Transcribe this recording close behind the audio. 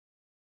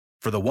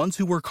For the ones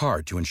who work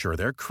hard to ensure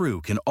their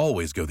crew can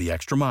always go the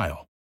extra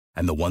mile,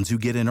 and the ones who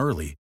get in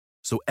early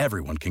so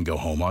everyone can go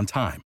home on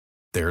time,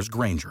 there's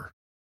Grainger,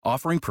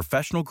 offering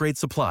professional-grade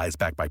supplies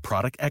backed by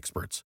product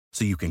experts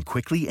so you can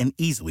quickly and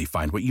easily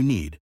find what you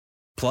need.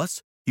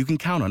 Plus, you can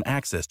count on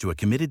access to a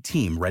committed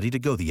team ready to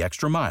go the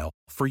extra mile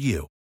for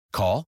you.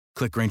 Call,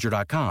 click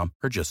Grainger.com,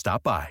 or just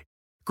stop by.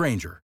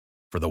 Grainger,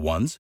 for the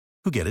ones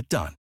who get it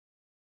done.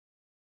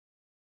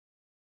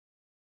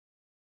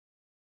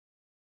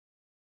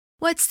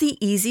 What's the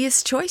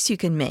easiest choice you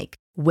can make?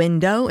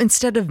 Window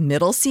instead of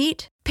middle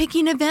seat?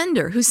 Picking a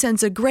vendor who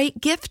sends a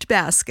great gift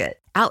basket?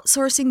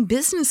 Outsourcing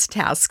business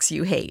tasks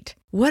you hate?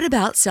 What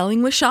about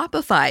selling with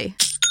Shopify?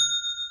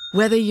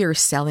 Whether you're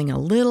selling a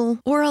little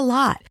or a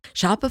lot,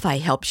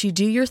 Shopify helps you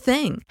do your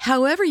thing,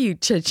 however you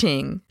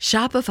cha-ching.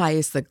 Shopify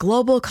is the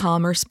global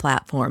commerce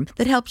platform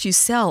that helps you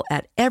sell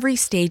at every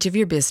stage of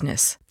your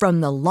business.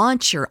 From the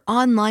launch your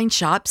online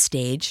shop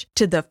stage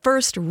to the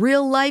first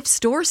real-life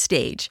store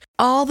stage,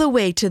 all the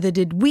way to the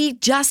did we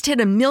just hit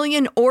a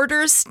million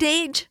orders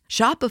stage.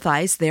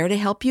 Shopify's there to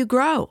help you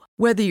grow.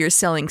 Whether you're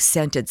selling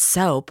scented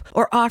soap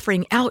or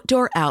offering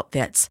outdoor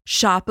outfits,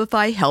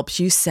 Shopify helps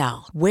you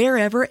sell.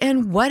 Wherever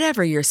and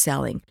whatever you're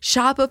selling,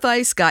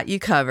 Shopify's got you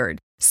covered.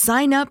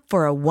 Sign up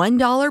for a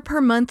 $1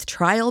 per month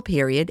trial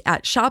period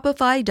at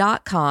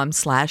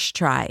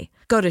shopify.com/try.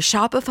 Go to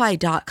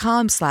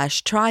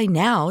shopify.com/try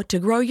now to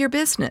grow your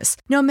business,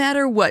 no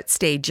matter what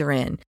stage you're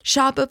in.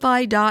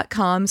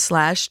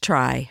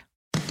 Shopify.com/try.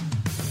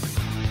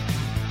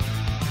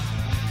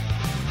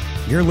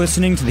 You're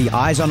listening to the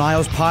Eyes on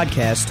Isles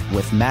podcast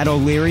with Matt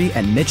O'Leary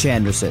and Mitch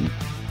Anderson.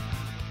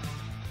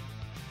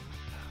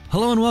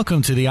 Hello and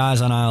welcome to the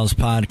Eyes on Isles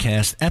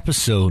podcast,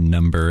 episode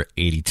number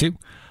 82.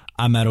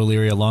 I'm Matt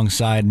O'Leary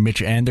alongside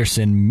Mitch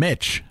Anderson.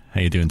 Mitch,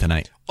 how you doing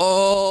tonight?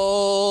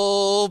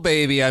 Oh,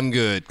 baby, I'm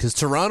good. Because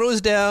Toronto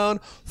is down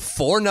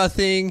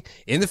 4-0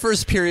 in the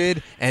first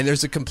period, and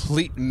there's a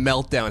complete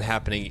meltdown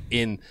happening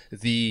in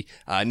the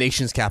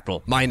nation's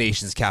capital, my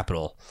nation's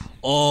capital.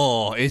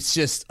 Oh, it's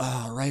just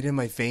right in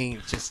my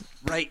veins, just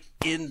right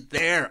in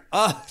there.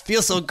 Oh, it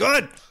feels so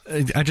good.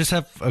 I just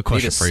have a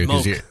question for you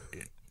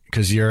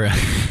because you're a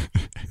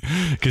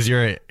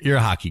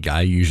hockey guy.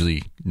 You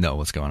usually know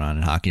what's going on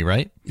in hockey,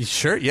 right?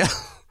 Sure, yeah.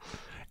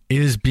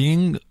 Is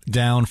being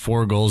down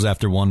 4 goals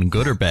after one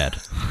good or bad?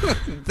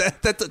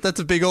 That's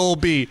a big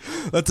old B.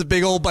 That's a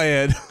big old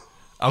bad.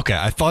 Okay,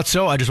 I thought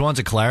so. I just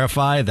wanted to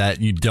clarify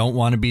that you don't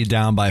want to be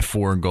down by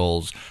 4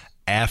 goals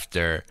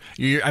after.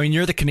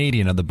 You're the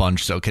Canadian of the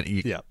bunch, so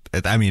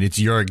it's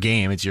your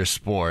game, it's your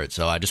sport.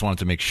 So I just wanted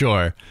to make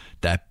sure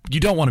that you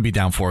don't want to be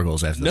down 4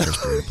 goals after the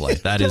first period of play.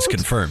 That is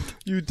confirmed.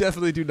 You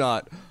definitely do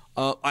not.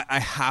 I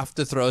have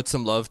to throw out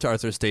some love to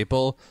Arthur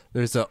Staple.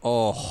 There's a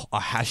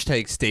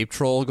hashtag Stape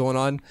troll going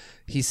on.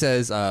 He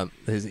says,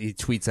 he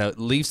tweets out,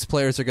 Leafs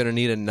players are going to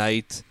need a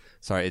night.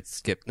 Sorry, it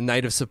skipped. A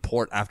night of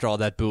support after all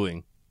that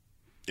booing.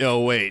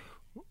 Oh, wait.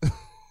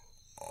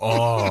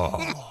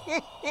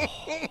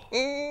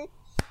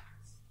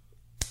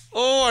 Oh,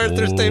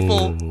 Arthur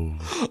Staple.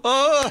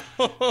 Oh.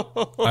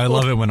 I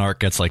love it when Art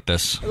gets like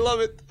this. I love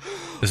it.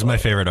 This is my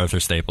favorite Arthur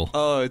Staple.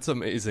 Oh, it's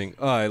amazing.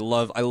 Oh, I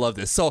love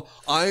this. So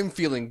I'm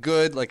feeling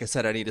good. Like I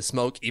said, I need to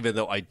smoke, even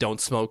though I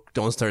don't smoke.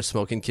 Don't start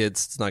smoking,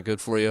 kids. It's not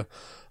good for you.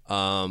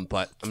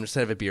 But I'm just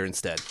gonna have a beer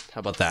instead. How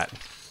about that?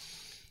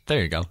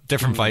 There you go.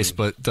 Different vice,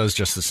 but does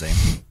just the same.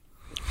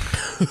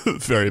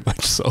 Very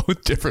much so.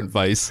 Different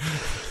vice.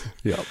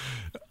 Yep.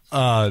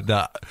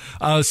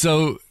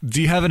 So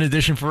do you have an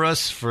addition for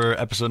us for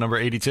episode number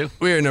 82?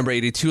 We are number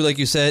 82, like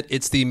you said.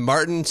 It's the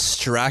Martin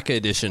Straka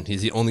edition.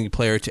 He's the only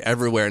player to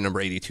ever wear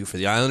number 82 for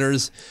the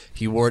Islanders.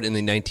 He wore it in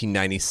the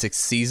 1996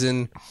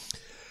 season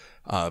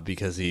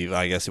because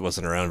I guess he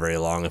wasn't around very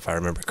long, if I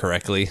remember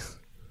correctly.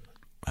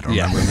 I don't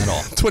remember him at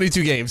all.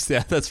 22 games.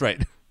 Yeah, that's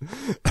right.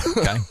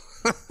 Okay.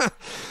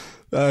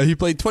 He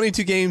played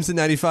 22 games in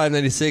 95,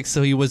 96,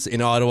 so he was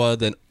in Ottawa,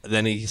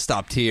 then he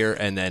stopped here,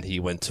 and then he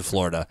went to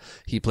Florida.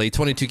 He played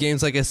 22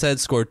 games, like I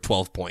said, scored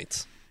 12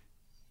 points.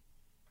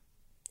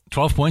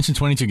 12 points in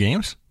 22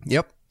 games?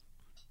 Yep.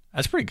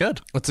 That's pretty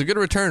good. It's a good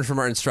return for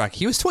Martin Straka.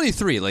 He was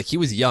 23, like he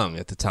was young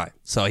at the time,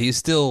 so he's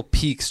still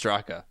peak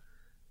Straka.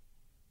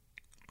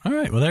 All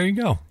right, well, there you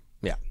go.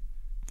 Yeah.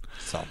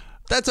 So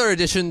that's our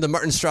edition, the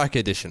Martin Straka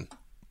edition.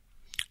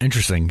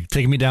 Interesting.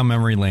 Taking me down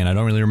memory lane. I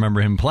don't really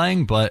remember him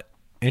playing, but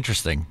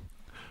interesting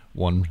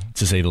one,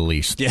 to say the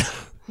least. Yeah.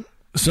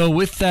 So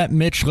with that,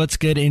 Mitch, let's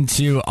get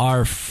into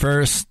our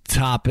first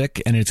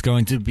topic, and it's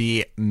going to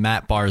be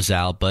Matt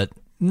Barzal, but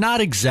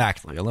not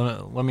exactly.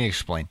 Let me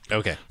explain.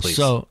 Okay, please.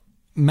 So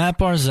Matt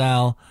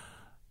Barzal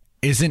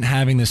isn't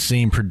having the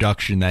same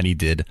production that he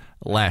did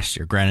last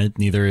year. Granted,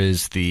 neither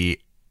is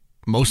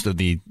most of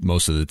the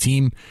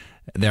team.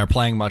 They're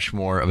playing much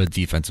more of a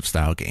defensive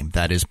style game.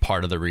 That is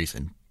part of the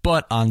reason.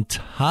 But on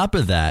top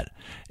of that,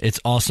 it's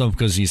also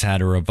because he's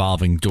had a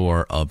revolving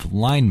door of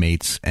line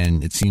mates,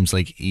 and it seems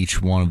like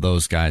each one of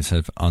those guys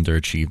have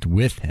underachieved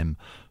with him.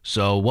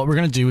 So what we're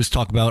going to do is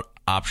talk about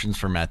options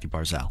for Matthew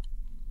Barzal.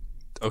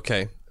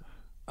 Okay.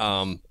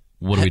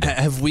 What do we do?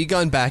 Have we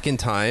gone back in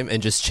time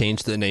and just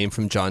changed the name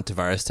from John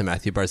Tavares to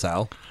Matthew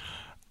Barzal?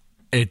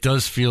 It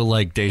does feel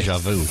like deja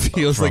vu.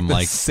 Feels from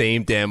like the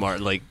same damn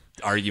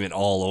argument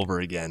all over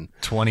again.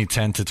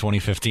 2010 to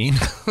 2015.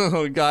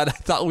 Oh, God, I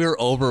thought we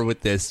were over with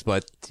this,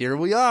 but here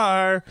we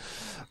are.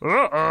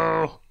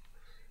 Uh-oh.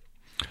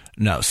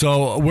 No,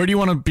 so where do you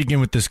want to begin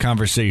with this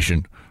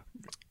conversation?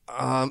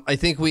 I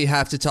think we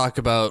have to talk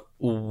about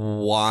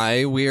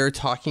why we are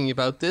talking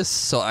about this.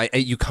 So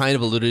you kind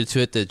of alluded to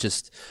it, that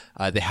just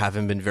they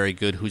haven't been very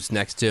good. Who's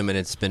next to him, and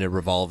it's been a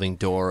revolving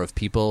door of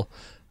people.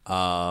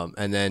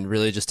 And then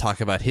really just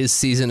talk about his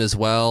season as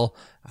well,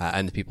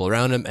 and the people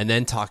around him, and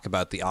then talk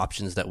about the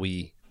options that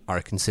we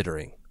are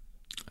considering.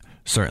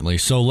 Certainly.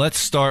 So let's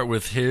start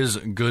with his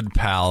good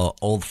pal,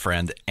 old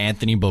friend,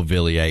 Anthony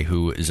Beauvillier,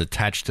 who is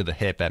attached to the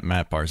hip at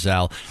Matt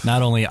Barzal,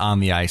 not only on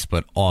the ice,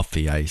 but off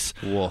the ice.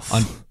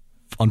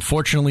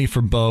 Unfortunately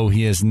for Bo,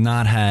 he has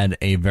not had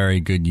a very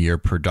good year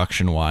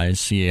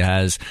production-wise. He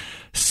has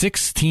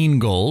 16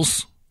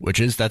 goals,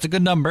 that's a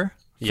good number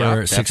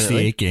for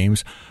 68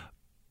 games.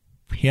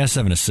 He has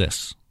 7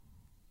 assists.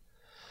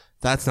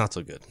 That's not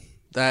so good.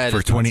 That for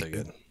is 20, not so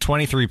good.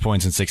 23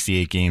 points in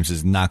 68 games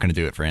is not going to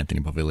do it for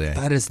Anthony Beauvillier.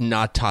 That is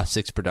not top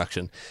 6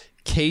 production.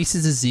 Casey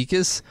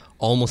Cizikas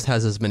almost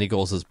has as many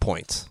goals as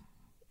points.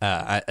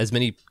 As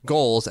many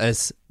goals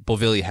as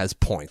Beauvillier has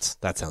points.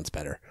 That sounds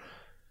better.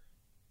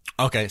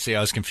 Okay, see,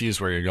 I was confused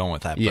where you're going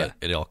with that, but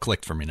it all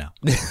clicked for me now.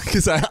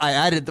 Because I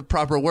added the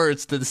proper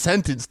words to the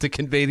sentence to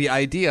convey the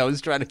idea I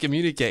was trying to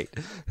communicate.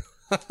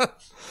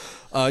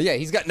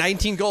 He's got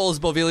 19 goals.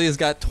 Beauvillier's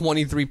got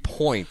 23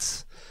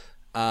 points.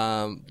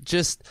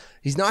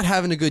 He's not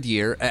having a good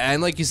year.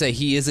 And like you say,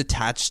 he is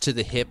attached to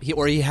the hip,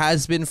 he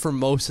has been for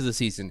most of the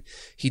season.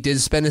 He did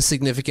spend a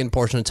significant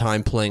portion of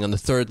time playing on the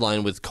third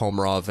line with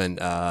Komarov and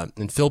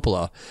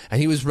Filppula,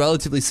 and he was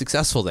relatively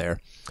successful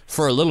there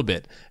for a little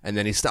bit. And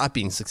then he stopped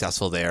being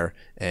successful there,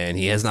 and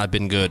he has not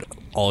been good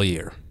all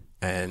year.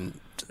 And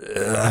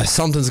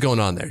something's going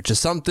on there.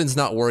 Just something's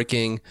not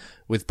working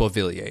with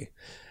Beauvillier.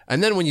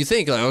 And then when you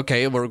think,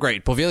 okay, we're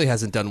great, Beauvillier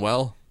hasn't done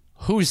well.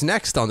 Who's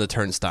next on the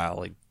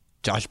turnstile?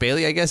 Josh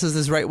Bailey, I guess, is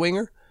this right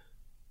winger?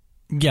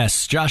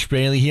 Yes, Josh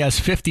Bailey. He has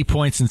 50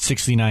 points in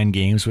 69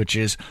 games, which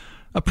is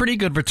a pretty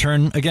good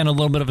return. Again, a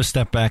little bit of a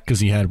step back because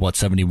he had,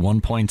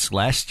 71 points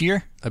last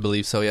year? I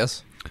believe so,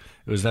 yes.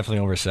 It was definitely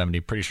over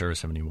 70. Pretty sure it was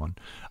 71.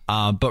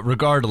 But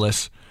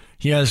regardless,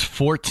 he has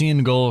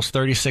 14 goals,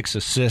 36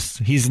 assists.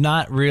 He's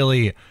not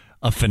really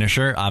a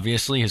finisher,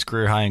 obviously. His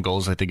career high in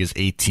goals, I think, is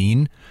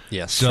 18.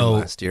 Yes, so from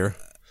last year.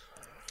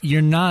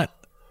 You're not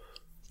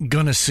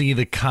going to see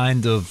the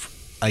kind of,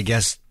 I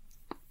guess,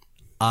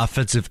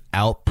 offensive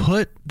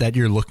output that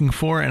you're looking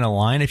for in a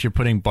line if you're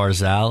putting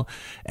Barzal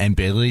and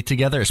Bailey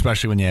together,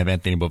 especially when you have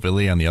Anthony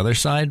Beauvillier on the other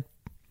side.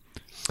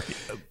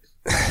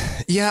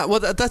 Yeah,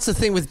 well, that's the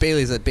thing with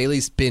Bailey, is that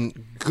Bailey's been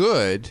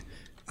good.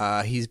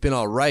 He's been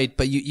all right,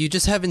 but you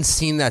just haven't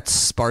seen that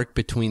spark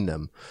between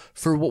them.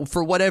 For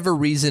whatever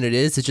reason it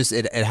is,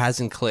 it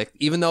hasn't clicked.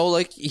 Even though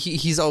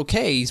he's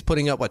okay, he's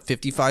putting up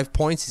 55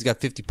 points. He's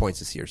got 50 points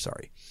this year.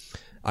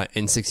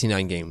 In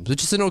 69 games,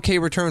 which is an okay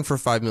return for a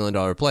 $5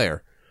 million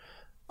player.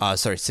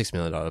 $6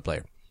 million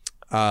player.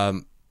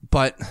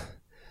 But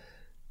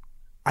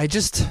you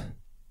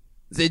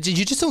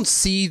just don't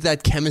see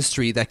that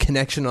chemistry, that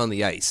connection on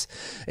the ice.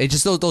 It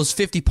just, those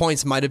 50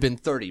 points might have been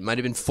 30, might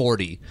have been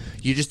 40.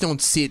 You just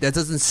don't see it. That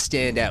doesn't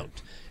stand out.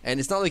 And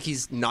it's not like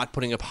he's not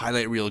putting up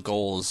highlight reel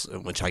goals,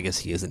 which I guess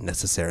he isn't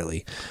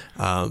necessarily.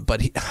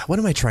 But what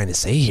am I trying to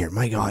say here?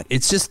 My God,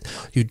 it's just,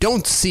 you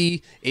don't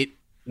see it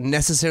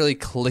necessarily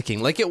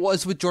clicking like it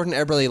was with Jordan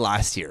Eberle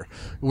last year,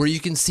 where you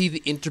can see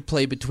the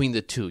interplay between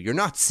the two. You're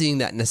not seeing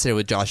that necessarily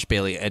with Josh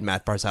Bailey and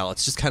Matt Barzal.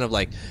 It's just kind of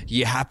like,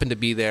 you happen to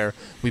be there,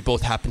 we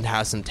both happen to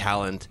have some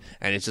talent,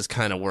 and it's just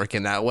kind of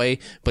working that way,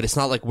 but it's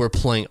not like we're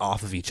playing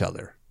off of each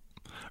other.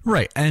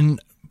 Right, and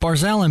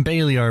Barzal and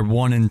Bailey are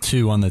 1 and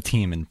 2 on the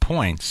team in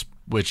points,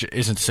 which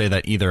isn't to say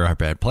that either are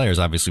bad players.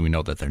 Obviously we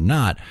know that they're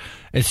not.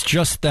 It's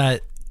just that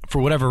for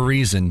whatever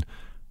reason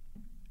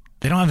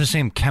they don't have the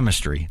same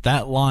chemistry.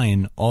 That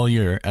line all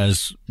year,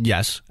 as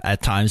yes,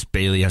 at times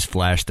Bailey has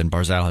flashed and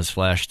Barzal has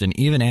flashed, and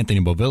even Anthony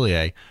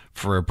Beauvillier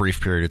for a brief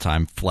period of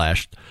time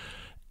flashed.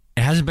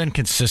 It hasn't been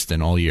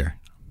consistent all year.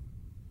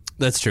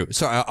 That's true.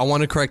 So I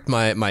want to correct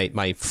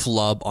my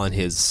flub on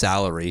his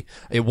salary.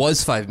 It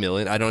was $5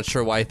 million. I'm not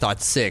sure why I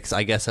thought 6.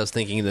 I guess I was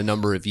thinking the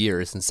number of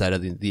years instead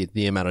of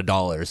the amount of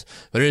dollars.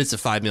 But it is a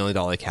 $5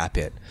 million cap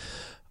hit.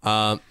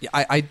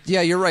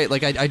 Yeah, you're right.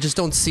 I just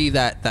don't see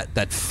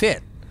that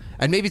fit.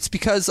 And maybe it's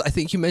because, I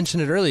think you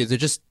mentioned it earlier, they're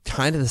just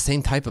kind of the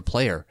same type of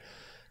player.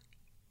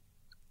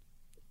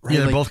 Right?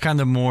 Yeah, they're both kind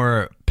of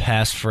more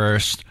pass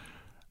first,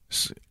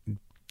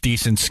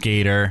 decent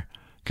skater,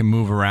 can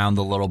move around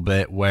a little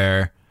bit,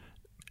 where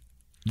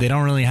they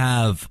don't really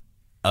have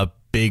a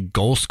big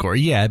goal scorer.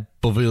 Yeah,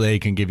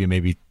 Beauvillier can give you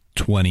maybe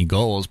 20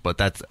 goals, but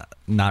that's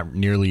not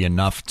nearly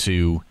enough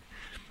to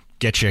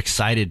get you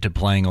excited to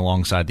playing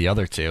alongside the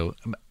other two.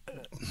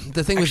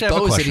 The thing with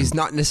Bo is that he's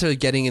not necessarily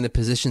getting in the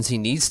positions he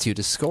needs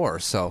to score.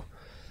 So,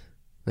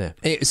 Yeah.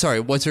 Hey, sorry,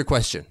 what's your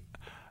question?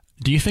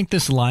 Do you think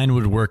this line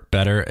would work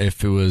better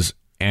if it was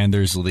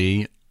Anders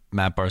Lee,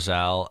 Matt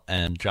Barzal,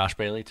 and Josh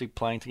Bailey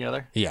playing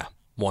together? Yeah,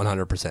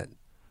 100%.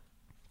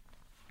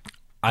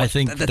 I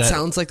think that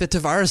sounds like the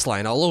Tavares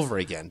line all over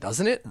again,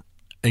 doesn't it?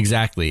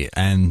 Exactly.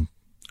 And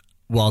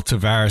while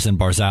Tavares and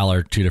Barzal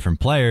are two different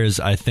players,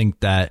 I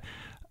think that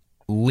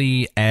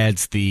Lee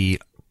adds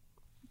the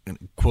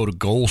quote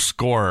goal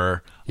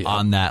scorer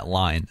on that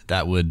line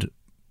that would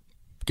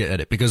get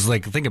at it. Because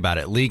like think about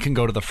it, Lee can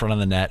go to the front of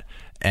the net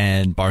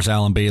and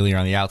Barzal and Bailey are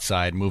on the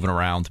outside moving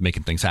around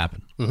making things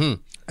happen.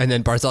 Mm-hmm. And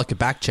then Barzal could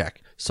back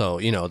check. So,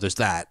 there's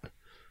that.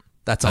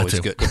 That's always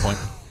good. Good point.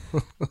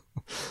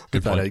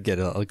 Good point. I'd get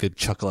a good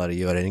chuckle out of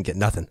you. I didn't get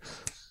nothing.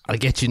 I'll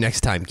get you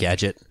next time,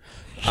 Gadget.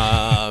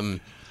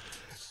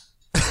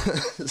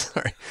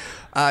 Sorry.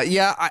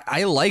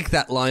 I like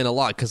that line a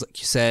lot because, like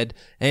you said,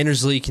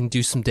 Anders Lee can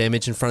do some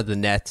damage in front of the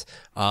net.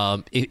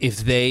 If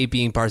they,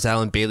 being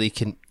Barzal and Bailey,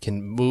 can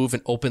move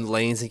and open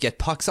lanes and get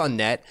pucks on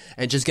net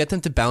and just get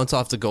them to bounce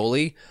off the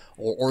goalie,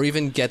 or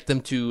even get them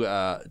to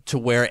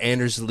where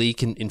Anders Lee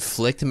can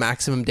inflict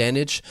maximum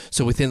damage.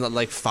 So within the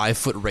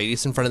 5-foot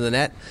radius in front of the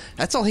net,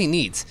 that's all he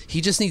needs. He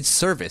just needs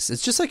service.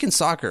 It's just like in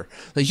soccer.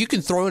 Like you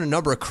can throw in a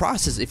number of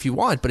crosses if you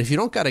want, but if you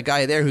don't got a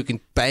guy there who can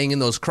bang in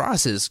those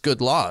crosses,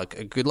 good luck.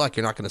 You're not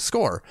going to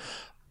score.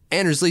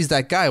 Anders Lee's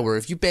that guy where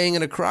if you bang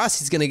in a cross,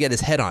 he's going to get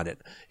his head on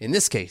it. In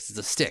this case, it's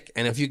a stick.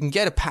 And if you can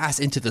get a pass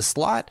into the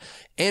slot,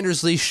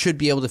 Anders Lee should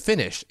be able to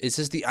finish. It's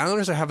just the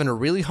Islanders are having a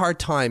really hard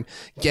time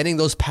getting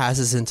those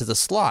passes into the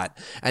slot.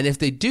 And if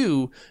they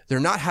do, they're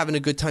not having a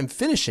good time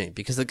finishing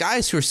because the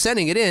guys who are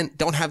sending it in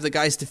don't have the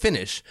guys to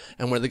finish.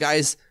 And where the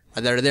guys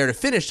that are there to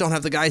finish don't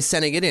have the guys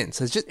sending it in.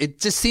 So it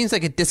just seems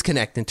like a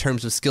disconnect in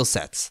terms of skill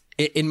sets,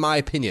 in my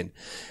opinion.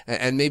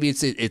 And maybe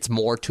it's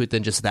more to it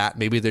than just that.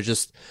 Maybe they're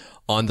just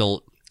on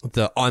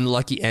the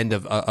unlucky end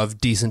of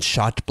decent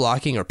shot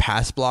blocking or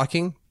pass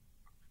blocking.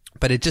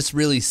 But it just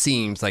really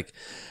seems like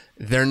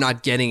they're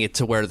not getting it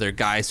to where their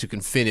guys who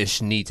can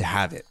finish need to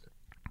have it.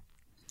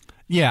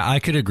 Yeah, I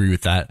could agree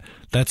with that.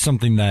 That's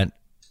something that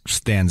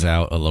stands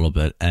out a little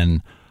bit.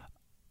 And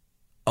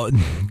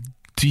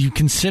do you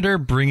consider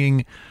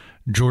bringing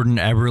Jordan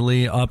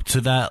Eberle up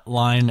to that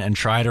line and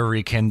try to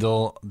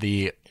rekindle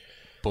the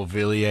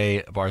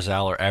Beauvillier,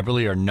 Barzal, or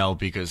Eberle, or no,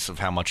 because of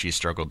how much he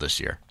struggled this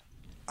year?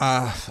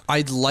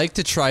 I'd like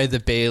to try the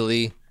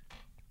Bailey,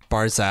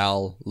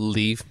 Barzal,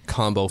 Lee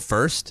combo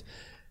first.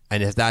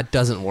 And if that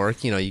doesn't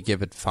work, you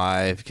give it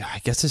 5. I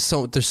guess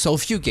there's so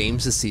few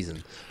games this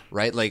season,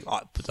 right? Like,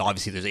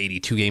 obviously there's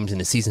 82 games in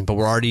the season, but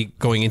we're already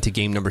going into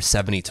game number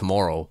 70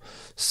 tomorrow.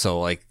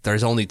 So,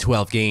 there's only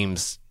 12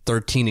 games,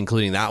 13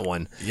 including that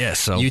one. Yeah,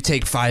 so you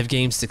take 5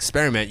 games to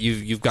experiment,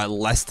 you've got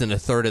less than a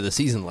third of the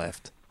season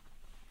left.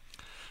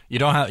 You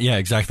don't have,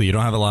 exactly. You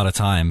don't have a lot of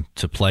time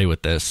to play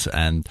with this.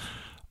 And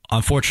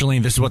unfortunately,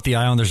 this is what the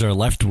Islanders are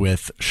left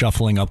with,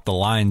 shuffling up the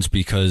lines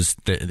because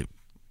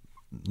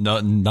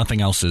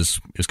nothing else is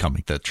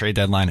coming. The trade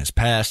deadline has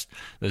passed.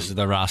 This is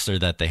the roster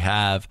that they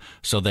have.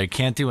 So they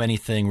can't do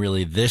anything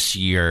really this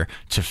year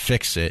to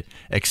fix it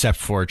except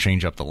for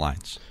change up the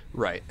lines.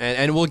 Right.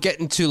 And we'll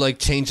get into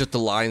change up the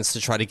lines to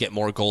try to get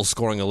more goal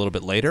scoring a little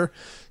bit later.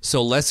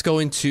 So let's go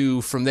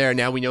into from there.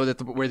 Now we know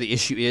that where the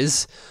issue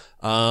is.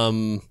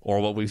 Or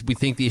what we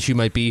think the issue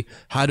might be.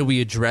 How do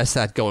we address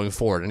that going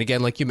forward? And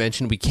again, like you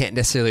mentioned, we can't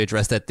necessarily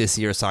address that this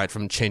year aside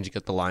from changing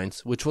up the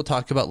lines, which we'll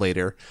talk about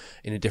later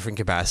in a different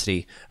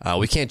capacity.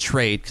 We can't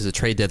trade because the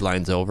trade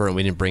deadline's over and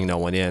we didn't bring no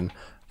one in.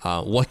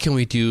 What can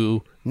we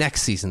do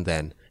next season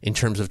then in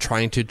terms of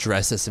trying to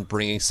address this and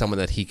bringing someone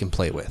that he can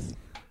play with?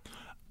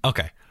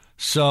 Okay.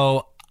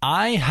 So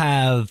I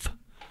have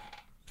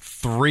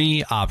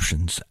 3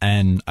 options,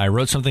 and I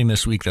wrote something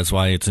this week. That's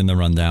why it's in the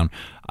rundown.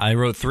 I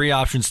wrote 3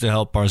 options to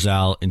help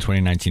Barzal in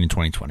 2019 and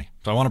 2020.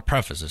 So I want to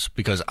preface this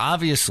because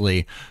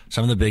obviously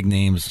some of the big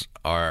names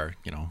are,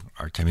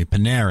 Artemi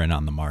Panarin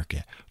on the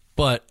market.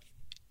 But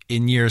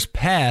in years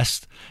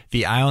past,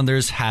 the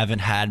Islanders haven't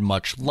had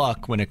much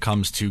luck when it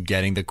comes to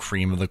getting the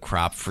cream of the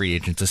crop free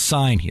agent to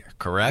sign here,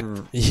 correct?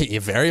 Yeah,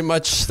 very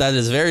much. That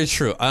is very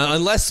true.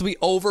 Unless we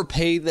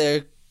overpay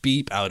the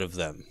beep out of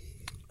them.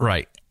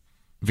 Right.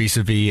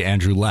 Vis-a-vis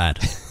Andrew Ladd.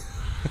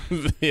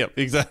 Yeah,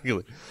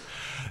 exactly.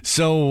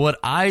 So what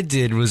I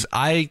did was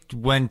I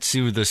went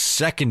to the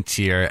second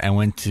tier and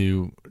went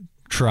to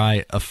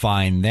try a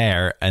find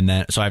there. And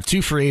then, so I have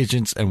 2 free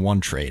agents and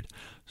 1 trade.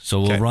 So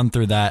we'll run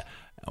through that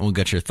and we'll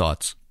get your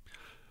thoughts.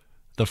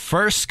 The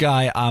first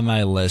guy on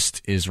my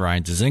list is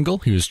Ryan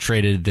Dzingel. He was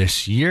traded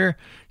this year.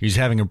 He was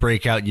having a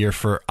breakout year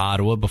for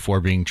Ottawa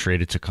before being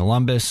traded to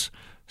Columbus.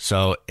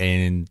 So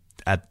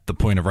at the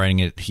point of writing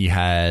it, he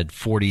had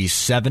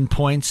 47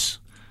 points.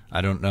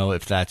 I don't know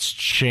if that's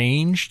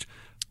changed.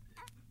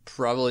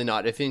 Probably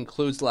not. If it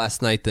includes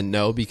last night, then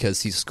no,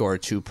 because he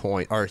scored 2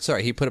 points. Or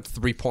sorry, he put up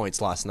 3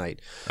 points last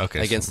night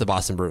against the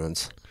Boston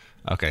Bruins.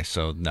 Okay,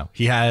 so no.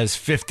 He has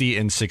 50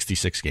 in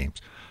 66 games.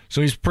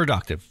 So he's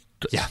productive.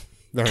 Yeah,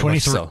 very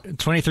much so.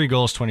 23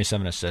 goals,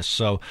 27 assists.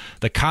 So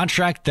the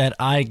contract that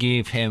I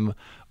gave him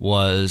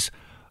was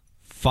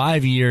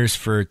 5 years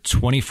for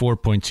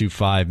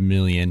 $24.25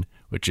 million,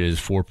 which is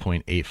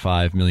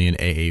 $4.85 million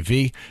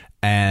AAV.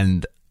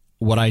 And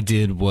what I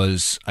did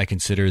was I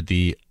considered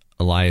the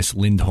Elias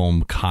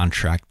Lindholm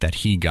contract that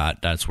he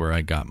got. That's where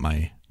I got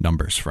my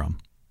numbers from.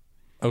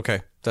 Okay,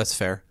 that's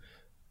fair.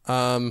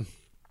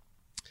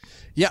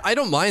 Yeah, I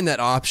don't mind that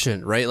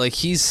option, right? Like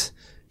he's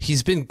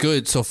been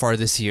good so far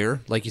this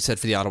year, like you said,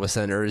 for the Ottawa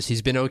Senators.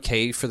 He's been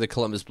okay for the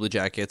Columbus Blue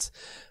Jackets,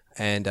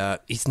 and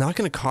he's not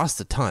going to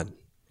cost a ton.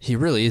 He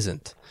really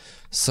isn't.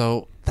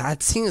 So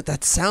that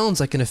sounds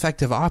like an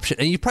effective option,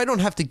 and you probably don't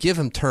have to give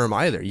him term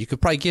either. You could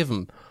probably give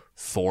him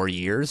 4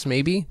 years,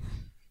 maybe.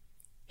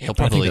 He'll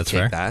probably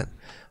take that.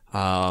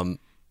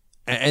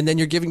 And then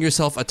you're giving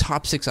yourself a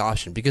top 6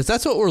 option, because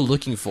that's what we're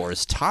looking for,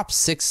 is top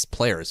 6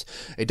 players.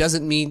 It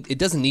doesn't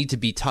need to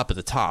be top of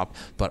the top,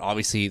 but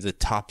obviously the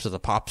tops of the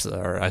pops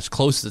are as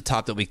close to the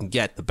top that we can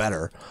get, the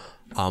better.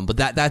 But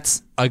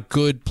that's a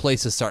good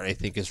place to start, I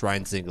think, is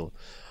Ryan Dzingel.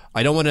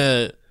 I don't want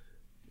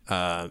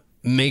to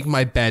make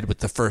my bed with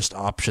the first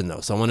option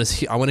though, so I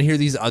want to hear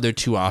these other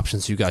 2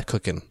 options you got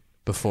cooking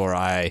before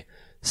I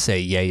say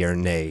yay or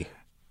nay.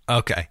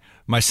 Okay.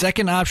 My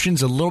second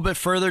option's a little bit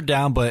further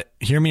down, but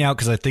hear me out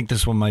because I think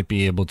this one might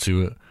be able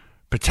to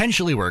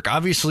potentially work.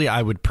 Obviously,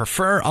 I would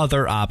prefer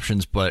other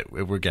options, but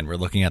we're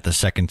looking at the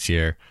second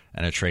tier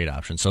and a trade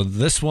option. So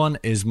this one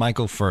is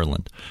Michael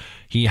Ferland.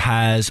 He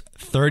has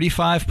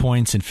 35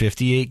 points in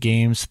 58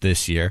 games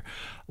this year.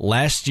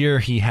 Last year,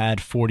 he had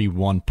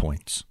 41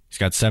 points. He's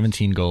got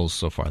 17 goals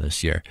so far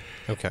this year.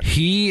 Okay.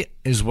 He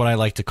is what I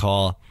like to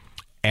call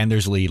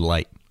Anders Lee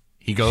light.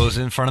 He goes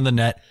in front of the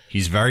net.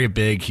 He's very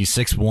big. He's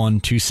 6'1",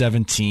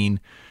 217.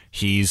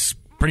 He's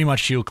pretty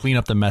much, he'll clean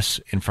up the mess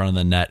in front of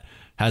the net.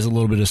 Has a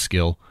little bit of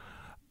skill.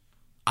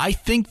 I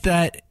think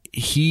that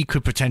he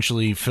could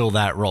potentially fill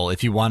that role.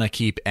 If you want to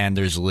keep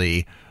Anders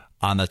Lee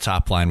on the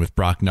top line with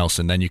Brock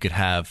Nelson, then you could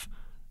have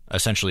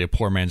essentially a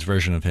poor man's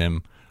version of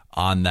him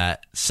on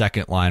that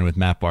second line with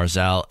Matt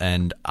Barzal.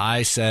 And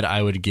I said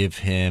I would give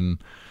him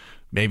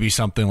maybe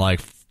something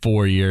like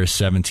 4 years,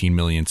 $17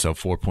 million, so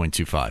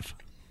 4.25.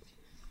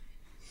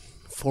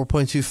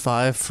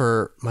 4.25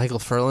 for Michael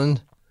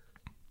Ferland?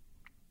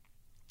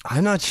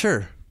 I'm not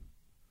sure.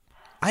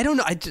 I don't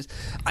know.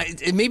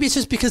 Maybe it's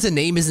just because the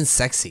name isn't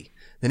sexy.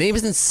 The name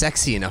isn't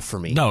sexy enough for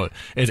me. No,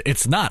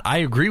 it's not. I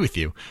agree with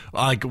you.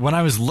 Like when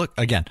I was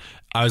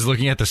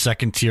looking at the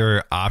second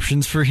tier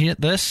options for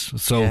this.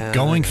 So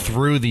going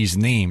through these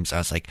names, I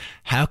was like,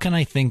 how can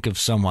I think of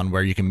someone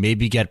where you can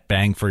maybe get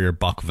bang for your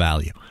buck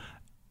value?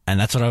 And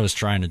that's what I was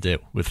trying to do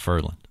with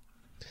Ferland.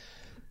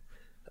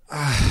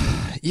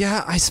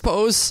 Yeah, I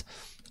suppose.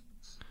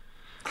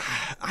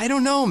 I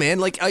don't know, man.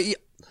 Like,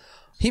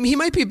 he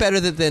might be better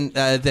than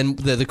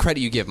the credit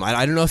you give him.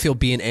 I don't know if he'll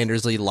be an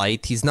Anders Lee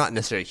light. He's not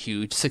necessarily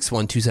huge,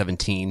 6'1",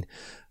 217.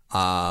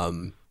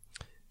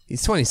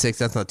 He's 26.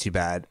 That's not too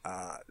bad.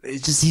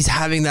 It's just he's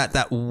having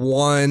that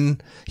one.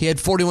 He had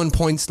 41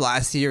 points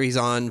last year. He's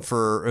on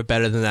for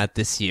better than that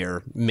this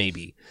year,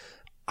 maybe.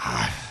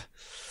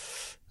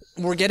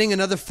 We're getting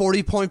another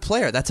 40-point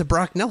player. That's a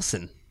Brock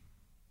Nelson.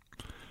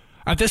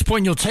 At this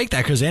point, you'll take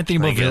that because Anthony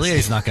Beauvillier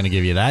is not going to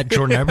give you that.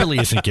 Jordan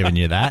Eberle isn't giving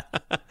you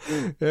that.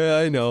 Yeah,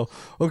 I know.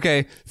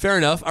 Okay, fair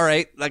enough. All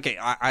right. Okay,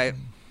 I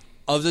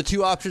of the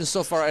 2 options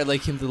so far, I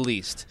like him the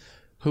least.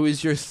 Who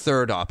is your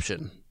third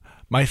option?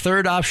 My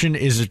third option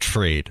is a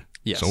trade.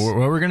 Yes. So what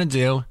we're going to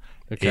do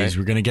is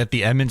we're going to get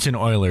the Edmonton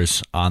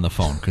Oilers on the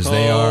phone because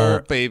they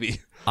are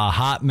a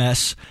hot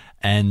mess.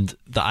 And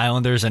the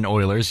Islanders and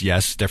Oilers,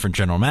 yes, different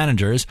general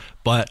managers,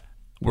 but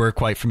we're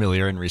quite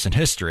familiar in recent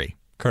history.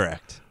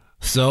 Correct.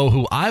 So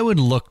who I would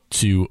look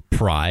to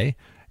pry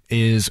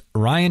is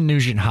Ryan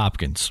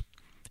Nugent-Hopkins.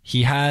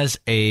 He has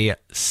a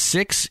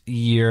 $6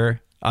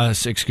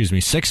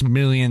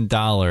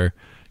 million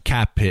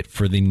cap hit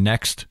for the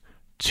next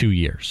 2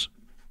 years.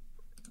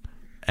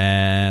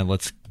 And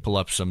let's pull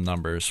up some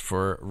numbers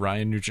for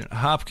Ryan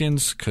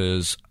Nugent-Hopkins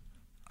because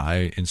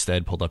I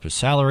instead pulled up his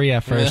salary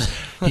at first.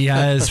 He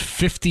has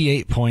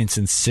 58 points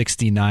in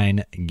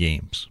 69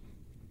 games.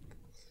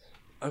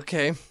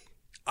 Okay.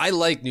 I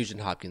like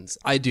Nugent-Hopkins.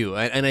 I do.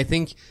 And I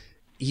think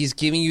he's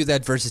giving you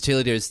that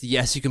versatility.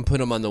 Yes, you can put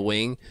him on the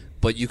wing,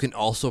 but you can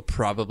also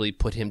probably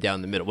put him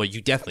down the middle. Well,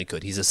 you definitely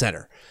could. He's a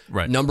center.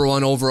 Right. Number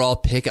 1 overall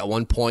pick at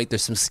one point.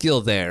 There's some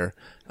skill there.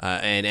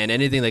 And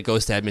anything that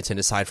goes to Edmonton,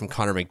 aside from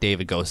Connor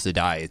McDavid, goes to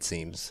die, it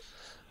seems.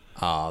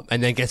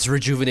 And then gets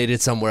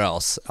rejuvenated somewhere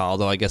else.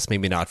 Although I guess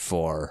maybe not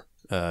for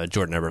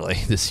Jordan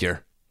Eberle this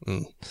year.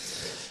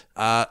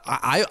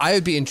 I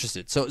would be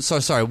interested. So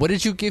sorry. What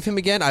did you give him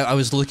again? I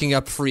was looking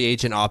up free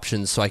agent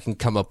options so I can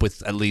come up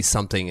with at least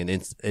something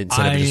instead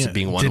of just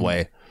being one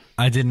way.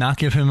 I did not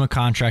give him a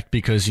contract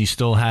because he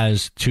still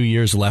has 2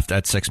 years left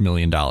at $6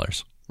 million.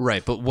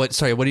 Right, but what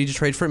did you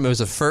trade for him? It was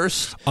a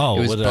first? Oh,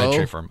 what did I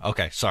trade for him?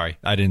 Okay, sorry.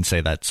 I didn't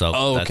say that,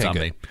 so that's on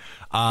me.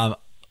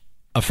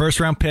 A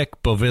first-round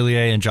pick,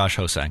 Beauvillier and Josh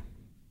Ho-Sang.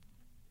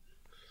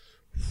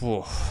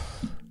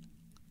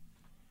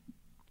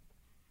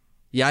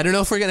 Yeah, I don't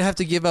know if we're going to have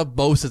to give up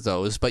both of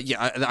those, but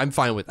yeah, I'm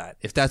fine with that.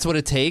 If that's what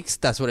it takes,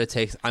 that's what it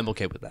takes. I'm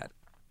okay with that.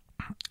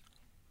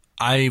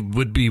 I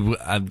would be,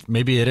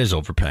 maybe it is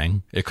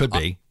overpaying. It could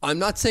be. I'm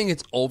not saying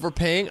it's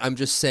overpaying. I'm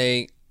just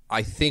saying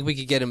I think we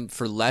could get him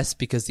for less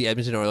because the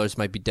Edmonton Oilers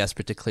might be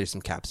desperate to clear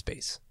some cap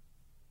space.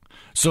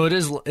 So it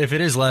is. If it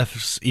is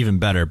less, even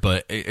better.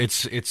 But it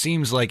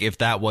seems like if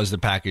that was the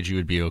package, you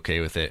would be okay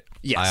with it.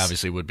 Yes. I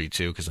obviously would be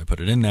too because I put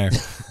it in there.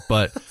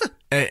 But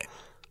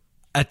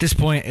at this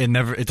point,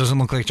 it doesn't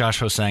look like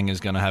Josh Ho-Sang is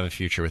going to have a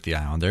future with the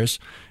Islanders.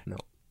 No.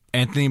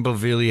 Anthony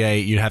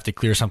Beauvillier, you'd have to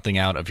clear something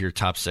out of your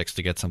top 6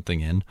 to get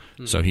something in.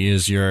 Mm-hmm. So he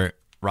is your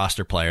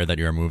roster player that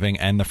you're moving.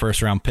 And the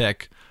first round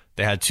pick,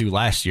 they had 2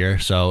 last year,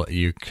 so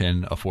you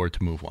can afford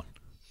to move one.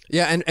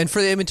 Yeah, and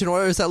for the Edmonton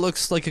Oilers, that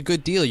looks like a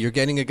good deal. You're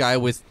getting a guy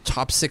with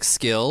top 6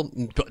 skill,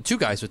 2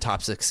 guys with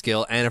top 6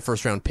 skill, and a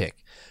first round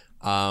pick.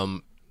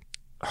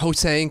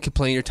 Ho-Sang could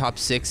play in your top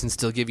 6 and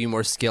still give you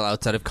more skill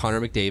outside of Connor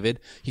McDavid.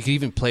 You could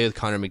even play with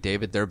Connor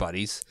McDavid. They're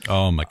buddies.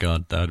 Oh, my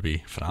God. That would be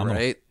phenomenal.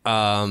 Right?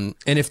 And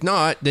if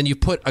not, then you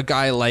put a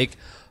guy like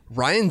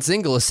Ryan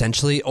Zingle,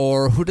 essentially,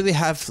 or who do they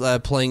have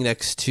playing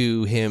next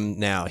to him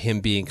now,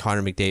 him being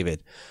Connor McDavid?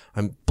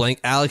 I'm blank.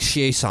 Alex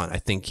Chiasson, I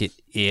think it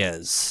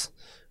is.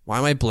 Why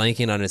am I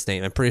blanking on his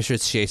name? I'm pretty sure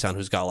it's Chiasson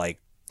who's got like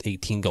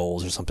 18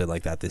 goals or something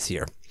like that this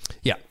year.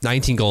 Yeah,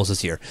 19 goals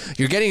this year.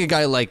 You're getting a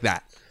guy like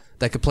that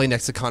could play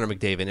next to Connor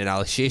McDavid and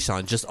Alex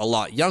Chiasson, just a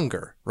lot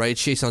younger, right?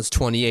 Chiasson's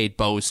 28,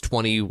 Bo's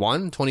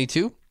 21,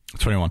 22?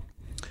 21.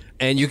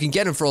 And you can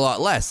get him for a lot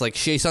less. Like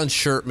Chiasson's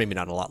shirt, maybe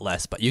not a lot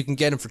less, but you can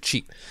get him for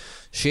cheap.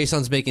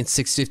 Chiasson's making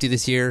 $650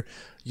 this year.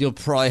 You'll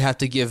probably have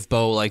to give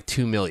Bo like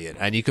 $2 million,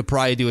 and you could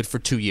probably do it for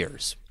 2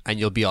 years, and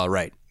you'll be all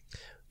right.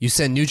 You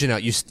send Nugent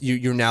out,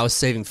 you're now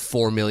saving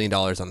 $4 million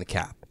on the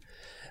cap.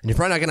 And you're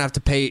probably not going to have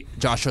to pay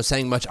Josh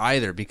Ho-Sang much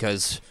either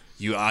because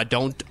you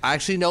don't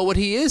actually know what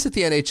he is at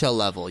the NHL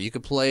level. You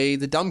could play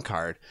the dumb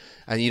card,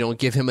 and you don't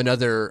give him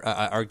another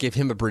or give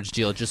him a bridge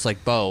deal just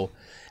like Bo.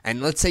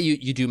 And let's say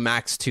you do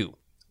max 2.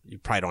 You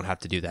probably don't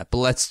have to do that, but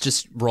let's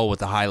just roll with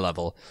the high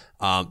level.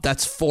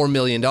 That's $4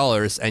 million,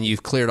 and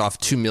you've cleared off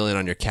 $2 million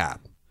on your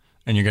cap.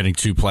 And you're getting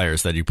 2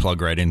 players that you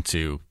plug right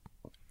into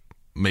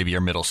maybe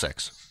your middle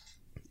 6.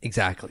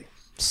 Exactly.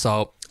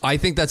 So I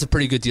think that's a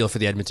pretty good deal for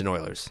the Edmonton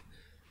Oilers.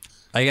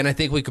 Again, I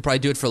think we could probably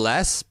do it for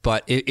less,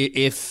 but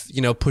if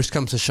push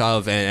comes to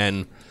shove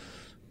and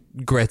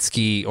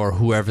Gretzky or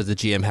whoever the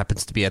GM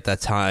happens to be at that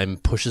time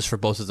pushes for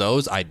both of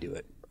those, I'd do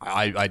it.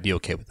 I'd be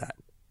okay with that.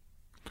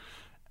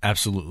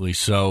 Absolutely.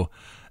 So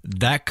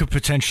that could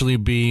potentially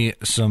be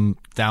some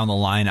down the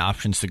line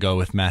options to go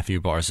with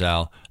Matthew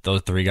Barzal.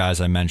 Those 3 guys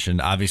I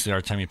mentioned. Obviously,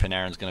 Artemi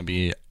Panarin is going to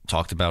be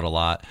talked about a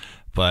lot,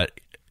 but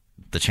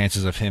the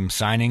chances of him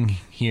signing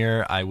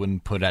here, I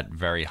wouldn't put at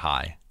very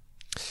high.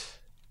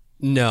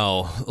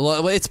 No,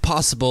 it's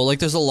possible. Like,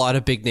 there's a lot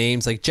of big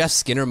names. Like Jeff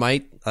Skinner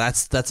might.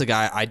 That's a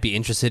guy I'd be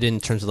interested in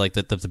terms of like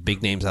the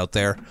big names out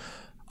there.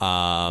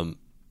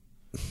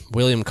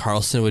 William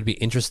Karlsson would be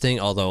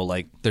interesting, although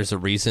like there's a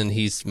reason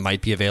he's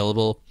might be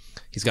available.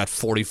 He's got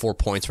 44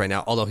 points right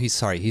now. Although he's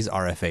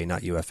RFA,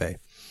 not UFA.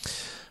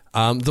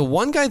 The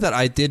one guy that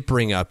I did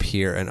bring up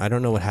here, and I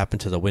don't know what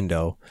happened to the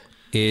window,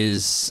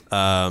 is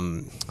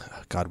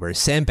where is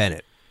Sam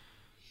Bennett?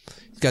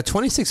 Got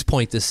 26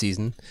 points this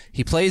season.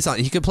 He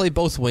could play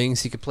both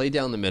wings. He could play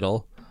down the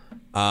middle.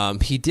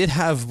 He did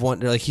have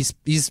one, like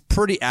he's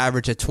pretty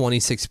average at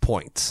 26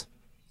 points.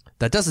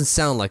 That doesn't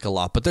sound like a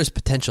lot, but there's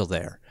potential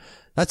there.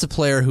 That's a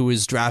player who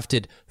was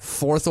drafted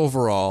 4th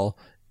overall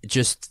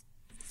just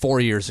 4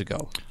 years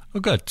ago. Oh,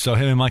 good. So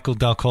him and Michael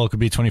Dal Colle could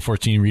be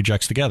 2014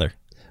 rejects together.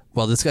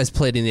 Well, this guy's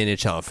played in the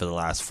NHL for the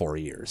last 4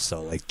 years,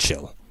 so like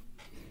chill.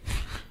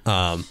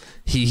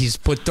 He's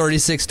put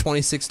 36,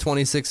 26,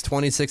 26,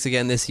 26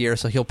 again this year,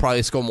 so he'll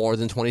probably score more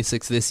than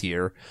 26 this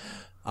year.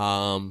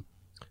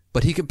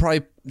 But he could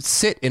probably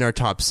sit in our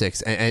top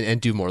 6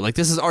 and do more. Like,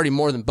 this is already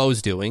more than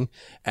Bo's doing,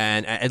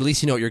 and at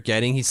least you know what you're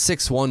getting. He's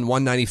 6'1",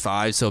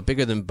 195, so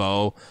bigger than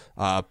Bo,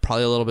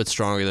 probably a little bit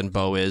stronger than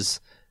Bo is.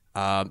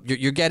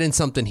 You're getting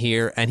something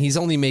here, and he's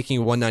only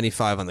making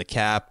 195 on the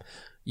cap.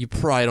 You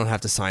probably don't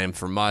have to sign him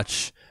for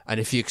much, and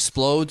if he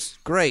explodes,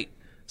 great.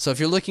 So if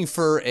you're looking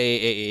for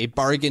a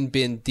bargain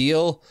bin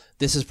deal,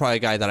 this is probably a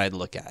guy that I'd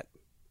look at.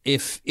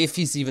 If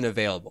he's even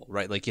available,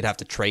 right? Like, you'd have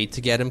to trade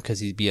to get him because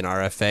he'd be an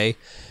RFA.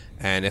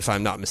 And if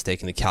I'm not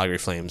mistaken, the Calgary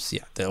Flames,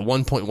 yeah, the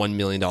 $1.1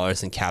 million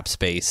in cap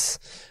space,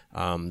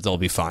 they'll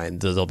be fine.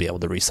 They'll be able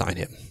to re-sign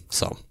him.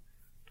 So,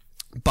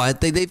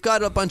 but they've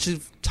got a bunch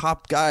of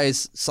top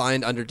guys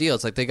signed under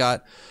deals. Like, they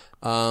got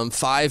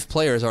 5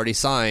 players already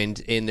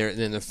signed in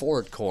their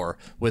forward core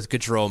with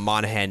Gaudreau,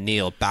 Monahan,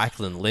 Neal,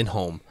 Backlund,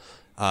 Lindholm.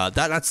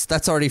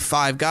 That's already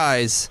 5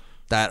 guys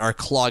that are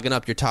clogging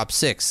up your top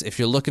 6. If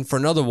you're looking for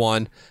another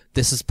one,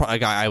 this is probably a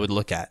guy I would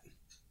look at.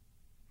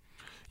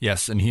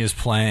 Yes, and he is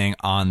playing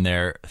on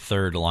their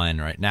 3rd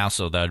line right now,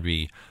 so that would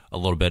be a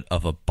little bit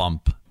of a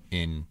bump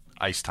in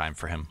ice time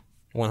for him.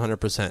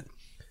 100%.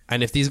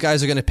 And if these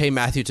guys are going to pay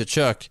Matthew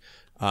Tkachuk,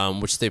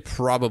 which they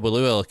probably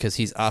will because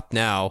he's up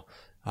now,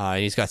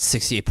 He's got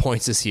 68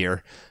 points this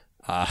year.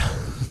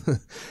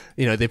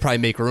 They probably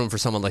make room for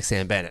someone like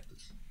Sam Bennett.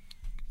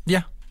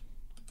 Yeah.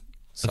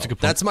 That's a good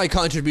point. That's my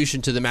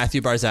contribution to the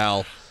Matthew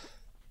Barzal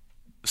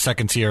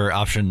second tier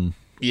option.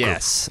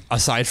 Yes,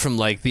 aside from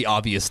like the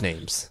obvious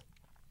names.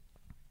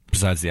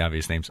 Besides the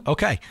obvious names.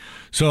 Okay.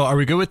 So are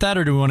we good with that,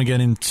 or do we want to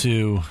get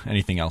into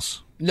anything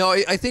else? No,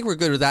 I think we're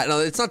good with that. Now,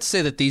 it's not to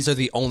say that these are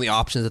the only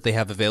options that they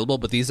have available,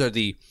 but these are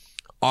the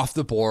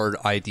off-the-board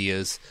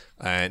ideas.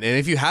 And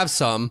if you have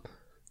some,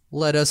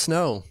 let us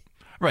know.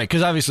 Right,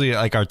 because obviously,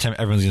 like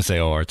everyone's gonna say,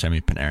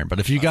 Artemi Panarin. But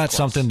if you got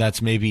something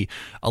that's maybe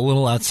a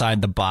little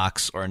outside the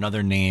box, or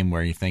another name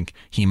where you think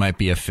he might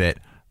be a fit,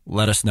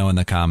 let us know in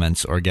the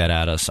comments, or get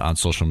at us on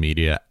social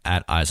media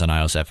at Eyes on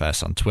Isles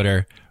FS on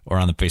Twitter, or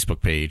on the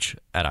Facebook page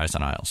at Eyes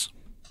on Isles.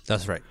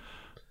 That's right.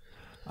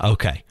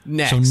 Okay.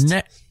 Next.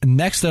 So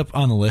next up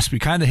on the list, we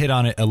kind of hit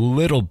on it a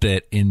little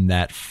bit in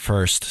that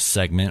first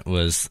segment,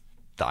 was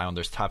the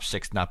Islanders' top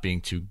 6 not being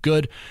too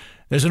good.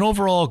 There's an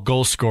overall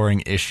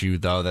goal-scoring issue,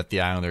 though, that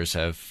the Islanders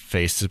have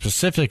faced,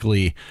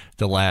 specifically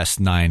the last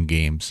 9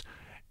 games.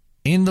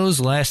 In those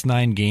last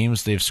 9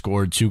 games, they've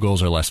scored 2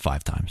 goals or less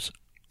 5 times.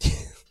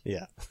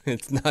 Yeah,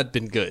 it's not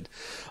been good.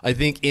 I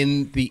think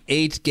in the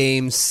 8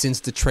 games since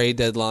the trade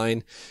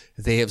deadline,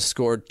 they have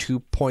scored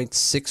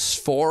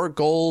 2.64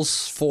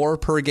 goals for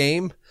per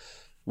game,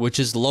 which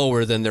is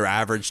lower than their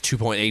average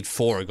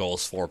 2.84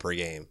 goals for per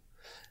game.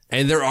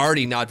 And they're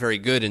already not very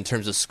good in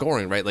terms of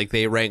scoring, right? Like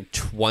they rank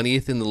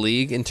 20th in the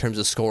league in terms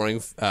of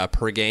scoring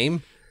per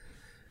game.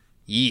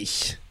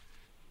 Yeesh.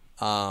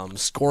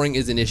 Scoring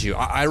is an issue.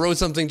 I wrote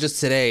something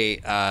just today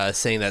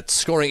saying that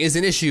scoring is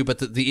an issue, but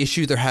the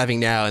issue they're having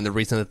now and the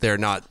reason that they're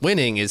not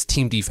winning is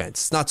team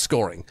defense. It's not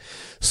scoring.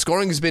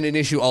 Scoring has been an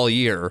issue all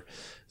year.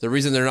 The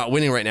reason they're not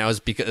winning right now is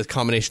because a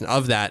combination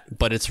of that,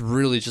 but it's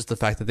really just the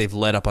fact that they've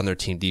let up on their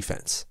team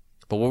defense.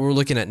 But what we're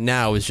looking at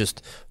now is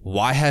just,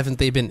 why haven't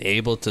they been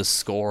able to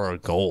score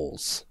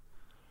goals?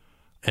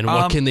 And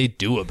what can they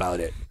do about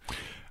it?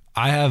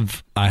 I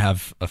have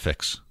a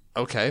fix.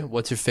 Okay,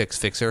 what's your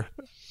fixer?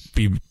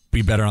 Be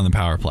better on the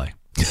power play.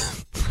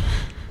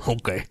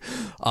 Okay.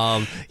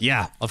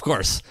 Yeah, of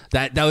course.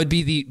 That would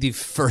be the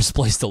first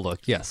place to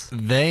look, yes.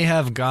 They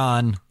have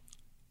gone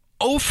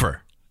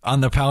over on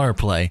the power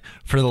play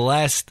for the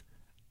last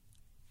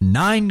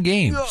 9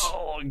 games. Oh,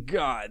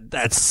 God,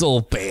 that's so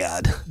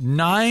bad.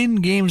 9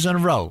 games in a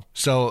row.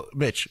 So,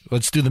 Mitch,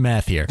 let's do the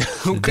math here.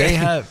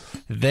 Okay.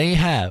 They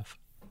have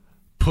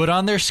put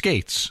on their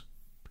skates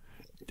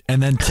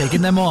and then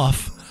taken them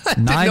off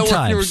 9 times. I didn't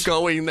know you were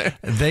going there.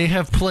 They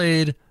have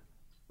played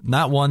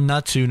not 1,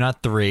 not 2,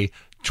 not 3,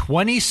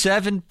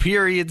 27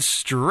 periods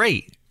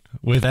straight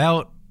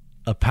without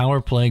a power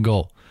play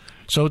goal.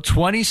 So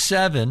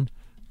 27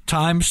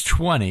 times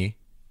 20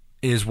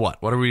 is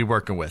what? What are we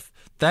working with?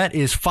 That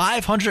is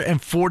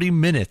 540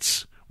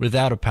 minutes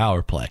without a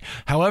power play.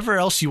 However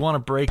else you want to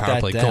break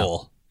that down.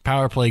 Goal.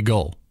 Power play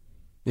goal.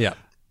 Yeah.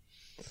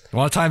 You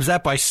want to times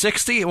that by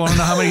 60? You want to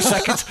know how many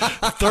seconds?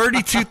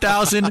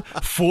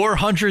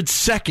 32,400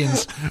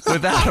 seconds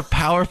without a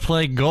power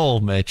play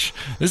goal, Mitch.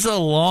 This is a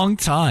long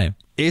time.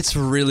 It's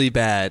really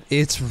bad.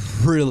 It's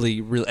really,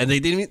 and they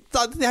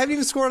haven't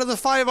even scored on the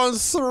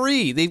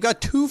 5-on-3. They've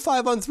got 2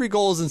 5-on-3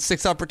 goals and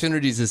 6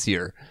 opportunities this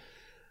year.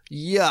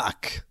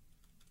 Yuck.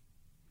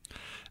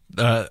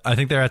 I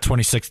think they're at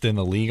 26th in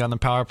the league on the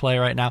power play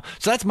right now.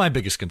 So that's my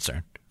biggest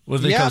concern.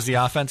 When it comes to the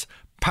offense,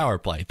 power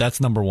play. That's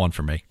number 1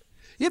 for me.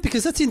 Yeah,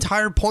 because that's the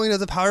entire point of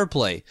the power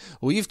play.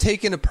 We've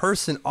taken a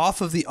person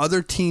off of the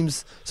other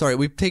team's... Sorry,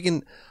 we've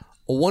taken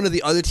one of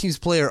the other team's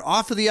player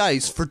off of the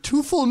ice for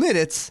 2 full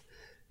minutes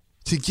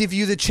to give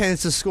you the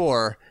chance to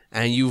score,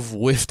 and you've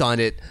whiffed on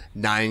it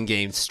 9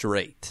 games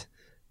straight.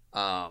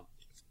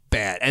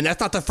 Bad. And that's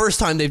not the first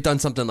time they've done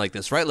something like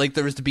this, right? Like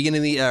there was the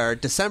beginning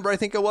of December, I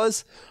think it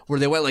was, where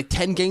they went like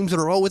 10 games in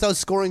a row without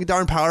scoring a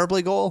darn power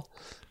play goal.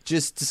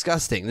 Just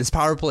disgusting. This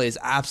power play is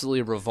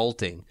absolutely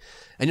revolting.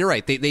 And you're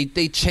right.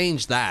 They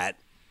changed that.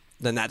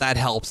 Then that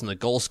helps in the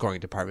goal scoring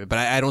department, but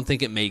I don't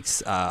think it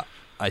makes a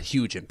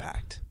huge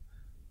impact.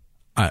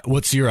 All right,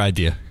 what's your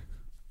idea?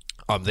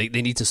 They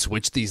need to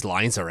switch these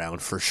lines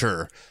around for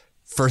sure.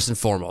 First and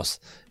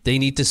foremost, they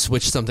need to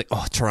switch something.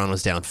 Oh,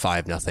 Toronto's down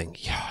 5-0.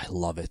 Yeah, I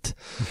love it.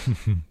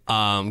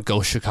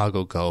 Go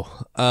Chicago, go.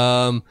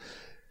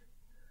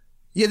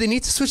 Yeah, they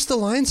need to switch the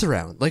lines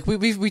around. Like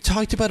we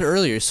talked about it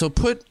earlier. So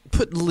put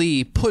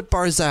Lee, put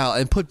Barzal,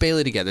 and put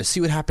Bailey together.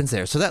 See what happens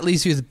there. So that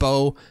leaves you with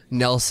Bo,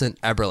 Nelson,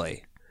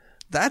 Eberle.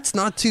 That's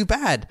not too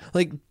bad.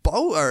 Like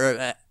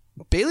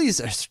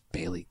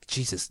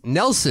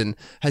Nelson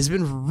has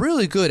been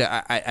really good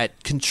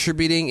at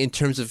contributing in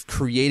terms of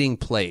creating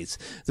plays.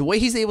 The way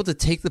he's able to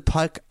take the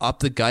puck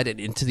up the gut and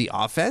into the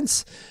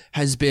offense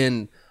has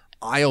been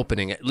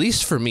eye-opening, at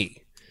least for me.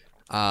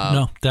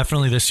 No,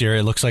 definitely this year.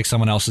 It looks like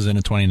someone else is in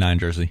a 29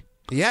 jersey.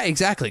 Yeah,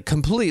 exactly.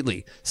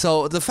 Completely.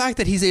 So the fact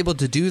that he's able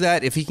to do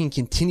that, if he can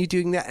continue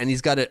doing that, and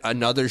he's got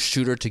another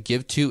shooter to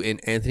give to in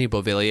Anthony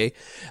Beauvillier.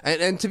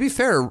 And to be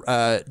fair,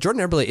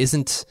 Jordan Eberle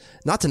isn't,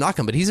 not to knock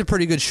him, but he's a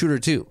pretty good shooter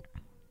too.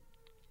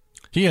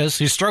 He is.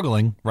 He's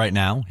struggling right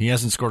now. He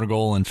hasn't scored a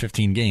goal in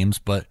 15 games,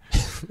 but...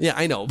 Yeah,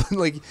 I know. But,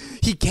 like,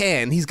 he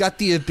can. He's got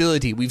the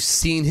ability. We've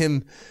seen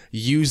him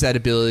use that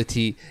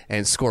ability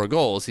and score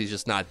goals. He's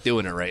just not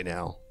doing it right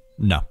now.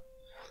 No.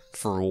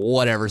 For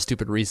whatever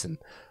stupid reason.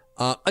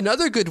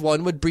 Another good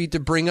one would be to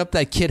bring up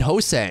that kid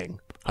Hosang.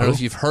 I don't know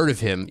if you've heard of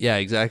him. Yeah,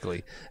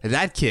 exactly.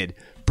 That kid.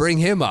 Bring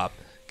him up.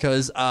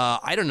 Because,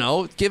 I don't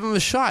know, give him a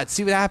shot.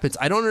 See what happens.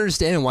 I don't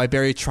understand why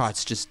Barry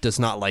Trotz just does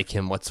not like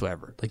him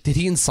whatsoever. Like, did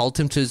he insult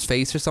him to his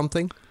face or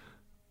something?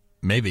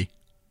 Maybe.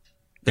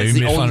 That's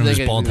Maybe the made fun only of his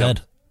thing I bald can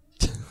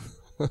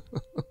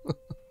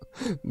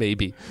head.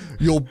 Maybe.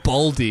 Yo,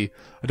 Baldy,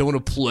 I don't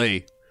want to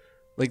play.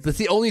 Like, that's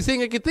the only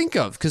thing I could think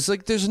of. Because,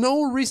 like, there's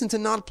no reason to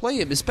not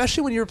play him,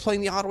 especially when you're playing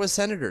the Ottawa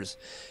Senators.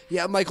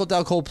 Yeah, Michael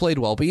Dal Colle played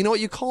well, but you know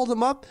what? You called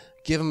him up,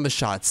 give him a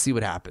shot, see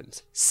what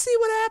happens. See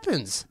what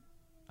happens.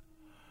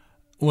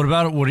 What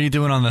are you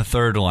doing on the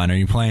third line? Are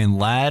you playing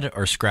Ladd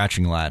or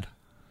scratching Ladd?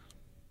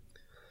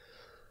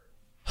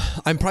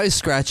 I'm probably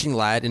scratching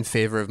Ladd in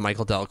favor of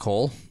Michael Dal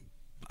Colle.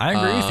 I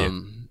agree with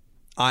you.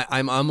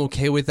 I'm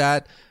okay with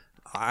that.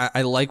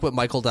 I like what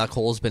Michael Dal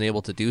Colle has been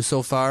able to do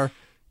so far,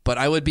 but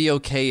I would be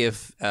okay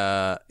if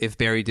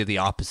Barry did the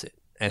opposite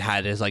and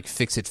had his like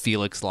fix it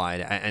Felix line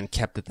and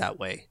kept it that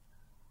way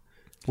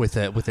with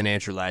an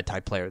Andrew Ladd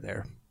type player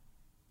there.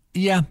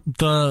 Yeah,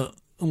 the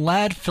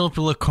Ladd,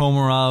 Filippa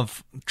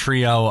Komarov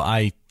trio,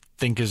 I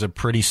think, is a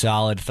pretty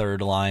solid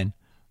third line.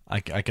 I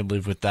could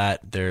live with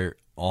that.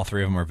 All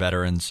three of them are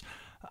veterans,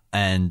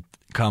 and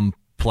come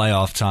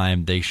playoff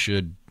time, they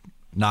should,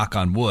 knock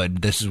on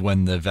wood, this is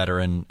when the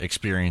veteran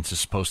experience is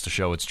supposed to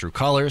show its true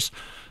colors.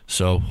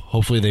 So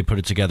hopefully they put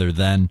it together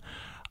then.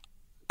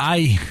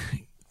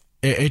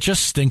 It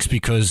just stinks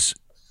because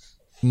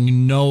you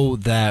know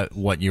that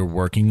what you're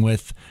working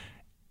with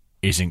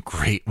isn't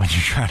great when you're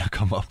trying to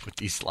come up with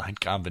these line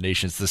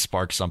combinations to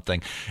spark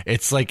something.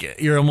 It's like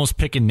you're almost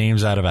picking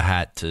names out of a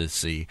hat to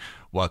see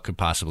what could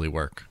possibly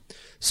work.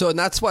 So, and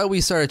that's why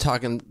we started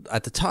talking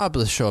at the top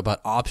of the show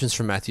about options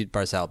for Matthew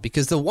Barzal,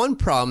 because the one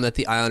problem that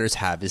the Islanders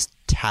have is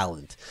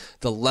talent,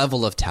 the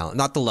level of talent,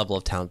 not the level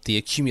of talent, the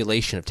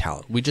accumulation of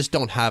talent. We just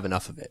don't have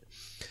enough of it.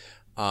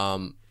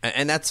 And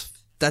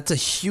that's a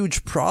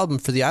huge problem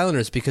for the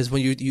Islanders, because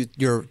when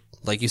you're,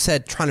 like you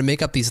said, trying to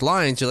make up these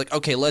lines, you're like,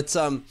 okay, let's,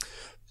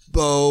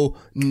 Bo,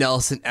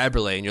 Nelson,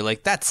 Eberle. And you're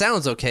like, that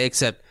sounds okay,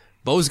 except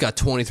Bo's got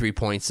 23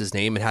 points his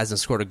name and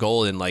hasn't scored a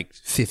goal in like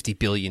 50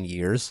 billion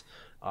years.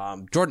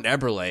 Jordan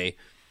Eberle,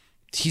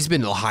 he's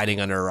been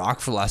hiding under a rock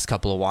for the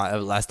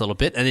last little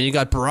bit. And then you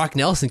got Brock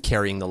Nelson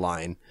carrying the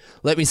line.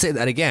 Let me say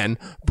that again.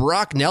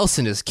 Brock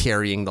Nelson is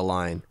carrying the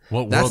line.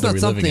 What world are we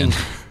living in?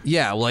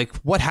 Yeah, like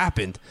what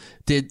happened?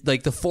 Did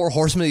like the 4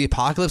 horsemen of the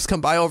apocalypse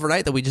come by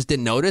overnight that we just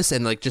didn't notice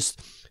and like just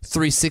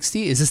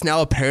 360? Is this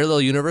now a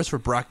parallel universe where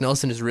Brock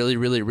Nelson is really,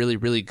 really, really,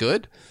 really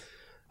good?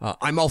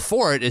 I'm all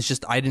for it. It's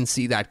just I didn't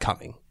see that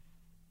coming.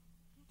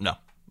 No,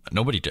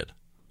 nobody did.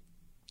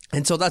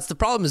 And so that's the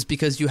problem, is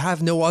because you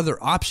have no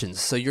other options.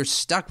 So you're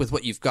stuck with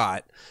what you've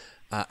got.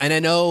 And I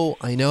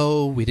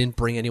know we didn't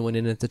bring anyone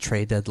in at the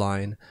trade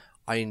deadline.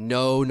 I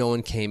know no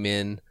one came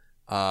in,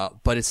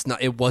 but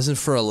it wasn't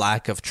for a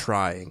lack of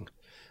trying.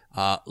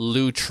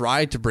 Lou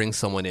tried to bring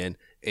someone in.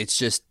 It's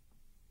just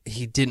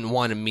he didn't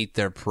want to meet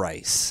their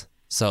price.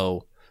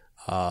 So,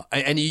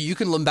 and you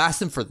can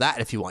lambast him for that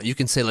if you want. You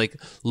can say like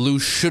Lou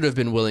should have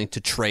been willing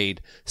to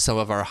trade some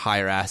of our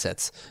higher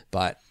assets,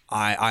 but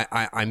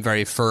I'm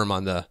very firm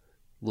on the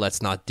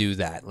let's not do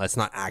that. Let's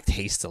not act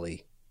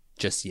hastily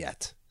just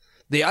yet.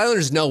 The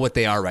Islanders know what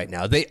they are right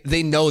now.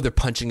 They know they're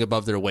punching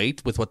above their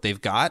weight with what they've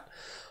got.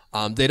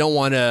 They don't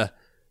want to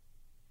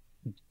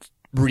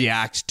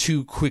react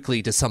too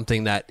quickly to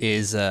something that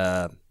is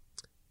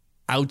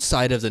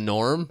outside of the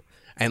norm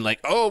and like,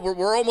 oh,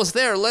 we're almost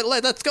there.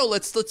 Let's go.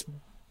 Let's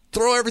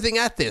throw everything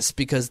at this,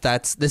 because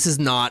this is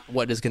not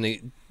what is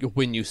going to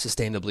win you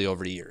sustainably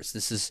over the years.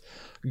 This is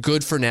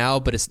good for now,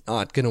 but it's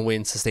not going to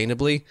win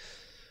sustainably.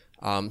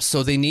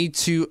 So they need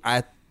to,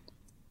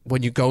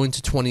 when you go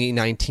into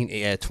 2019,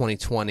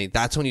 2020,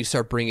 that's when you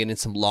start bringing in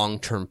some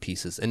long-term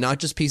pieces, and not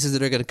just pieces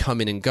that are going to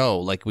come in and go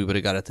like we would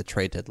have got at the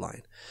trade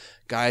deadline.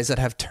 Guys that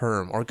have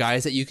term, or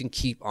guys that you can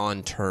keep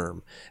on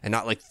term, and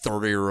not like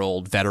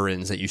 30-year-old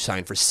veterans that you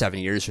signed for 7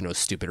 years for no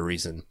stupid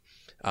reason.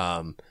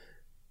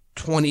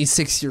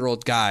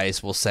 26-year-old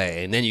guys, we'll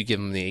say, and then you give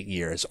them the 8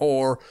 years,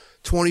 or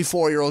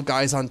 24-year-old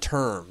guys on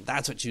term.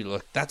 That's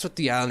what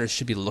the Islanders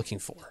should be looking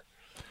for.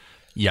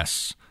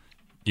 Yes.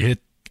 You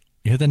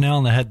hit the nail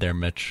on the head there,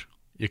 Mitch.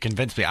 You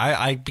convinced me.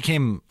 I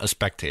became a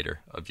spectator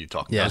of you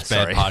talking. Yeah,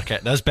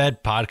 that was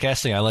bad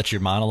podcasting. I let you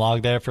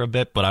monologue there for a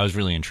bit, but I was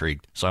really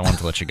intrigued, so I wanted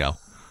to let you go.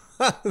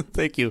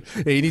 Thank you.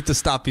 Hey, you need to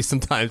stop me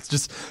sometimes.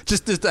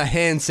 Just a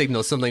hand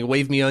signal, something.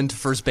 Wave me on to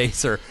first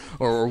base or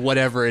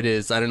whatever it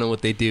is. I don't know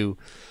what they do.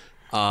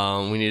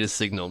 We need a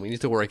signal. We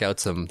need to work out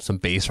some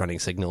base running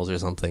signals or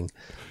something.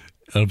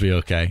 It'll be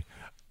okay.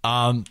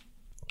 I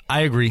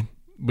agree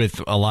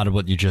with a lot of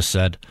what you just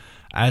said.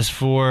 As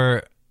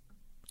for,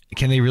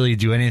 can they really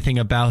do anything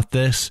about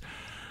this?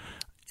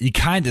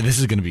 this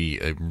is going to be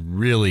a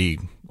really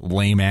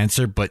lame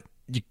answer, but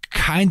you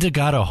kind of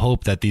got to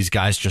hope that these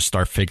guys just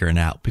start figuring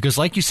out. Because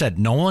like you said,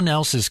 no one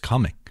else is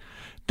coming.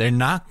 They're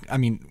not, I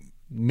mean,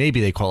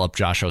 maybe they call up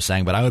Josh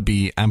Osang, but I would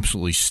be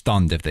absolutely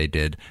stunned if they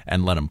did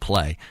and let him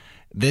play.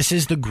 This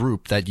is the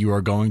group that you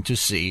are going to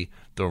see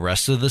the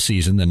rest of the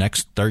season, the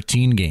next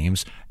 13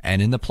 games,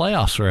 and in the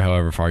playoffs for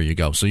however far you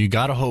go. So you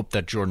got to hope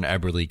that Jordan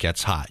Eberle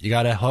gets hot. You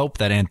got to hope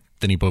that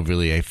Anthony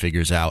Beauvillier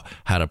figures out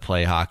how to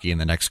play hockey in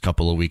the next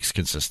couple of weeks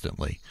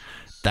consistently.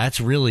 That's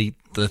really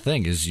the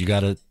thing, is you got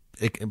to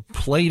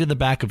play to the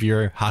back of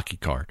your hockey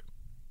card.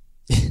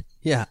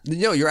 Yeah,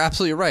 no, you're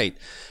absolutely right,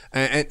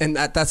 and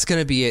that's going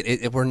to be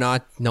it. We're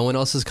not. No one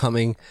else is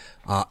coming.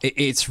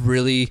 It's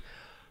really.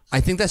 I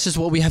think that's just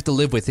what we have to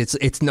live with.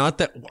 It's not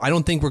that I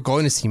don't think we're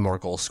going to see more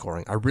goal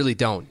scoring. I really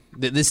don't.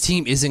 This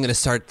team isn't going to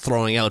start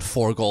throwing out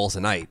 4 goals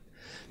a night.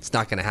 It's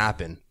not going to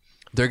happen.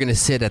 They're going to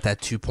sit at that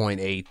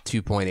 2.8,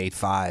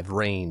 2.85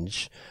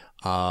 range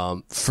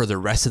for the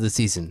rest of the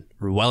season.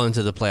 We're well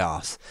into the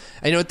playoffs.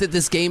 And you know,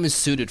 this game is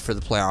suited for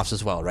the playoffs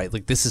as well, right?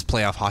 Like, this is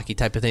playoff hockey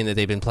type of thing that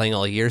they've been playing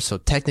all year. So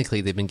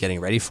technically, they've been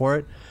getting ready for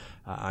it.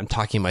 I'm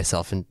talking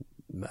myself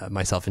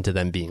into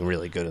them being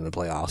really good in the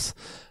playoffs.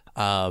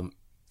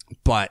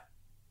 But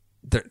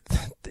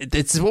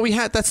it's what we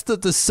had. That's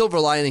the silver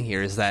lining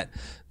here, is that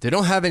they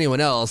don't have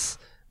anyone else,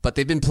 but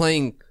they've been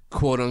playing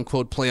quote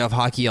unquote playoff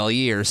hockey all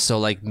year. So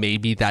like,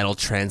 maybe that'll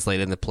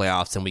translate in the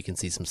playoffs and we can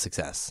see some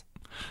success.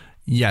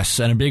 Yes,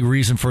 and a big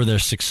reason for their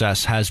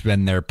success has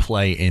been their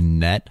play in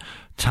net.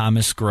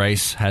 Thomas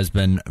Greiss has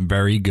been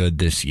very good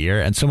this year,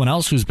 and someone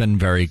else who's been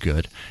very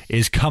good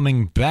is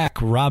coming back,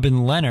 Robin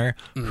Lehner,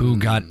 who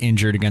got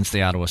injured against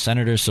the Ottawa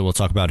Senators, so we'll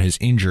talk about his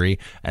injury,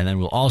 and then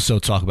we'll also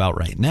talk about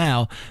right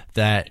now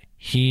that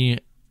he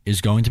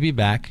is going to be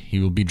back. He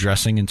will be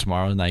dressing in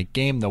tomorrow night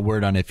game. No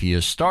word on if he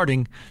is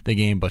starting the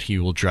game, but he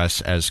will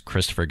dress as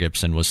Christopher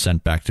Gibson was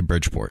sent back to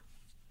Bridgeport.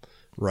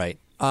 Right.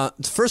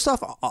 First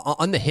off,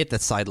 on the hit that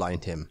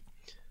sidelined him,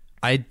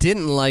 I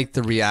didn't like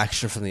the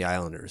reaction from the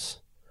Islanders.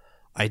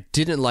 I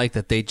didn't like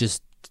that they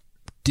just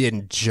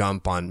didn't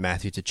jump on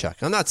Matthew Tkachuk.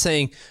 I'm not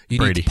saying you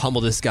need to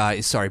pummel this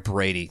guy. Sorry,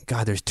 Brady.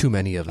 God, there's too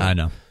many of them. I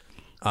know.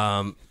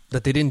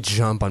 That they didn't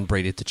jump on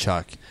Brady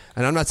Tkachuk.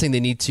 And I'm not saying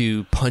they need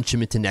to punch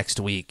him into next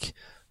week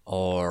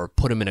or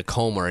put him in a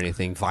coma or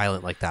anything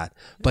violent like that.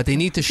 But they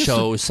need to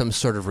show some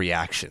sort of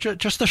reaction.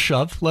 Just a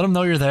shove. Let him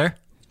know you're there.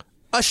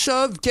 A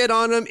shove, get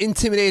on him,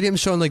 intimidate him,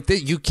 show him like,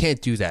 you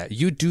can't do that.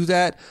 You do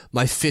that,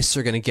 my fists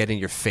are going to get in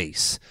your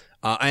face.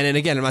 And then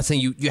again, I'm not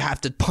saying you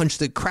have to punch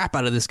the crap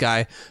out of this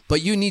guy,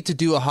 but you need to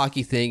do a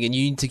hockey thing and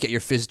you need to get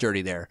your fist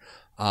dirty there.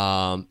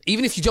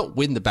 Even if you don't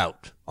win the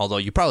bout, although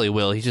you probably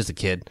will, he's just a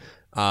kid.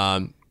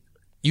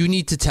 You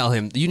need to tell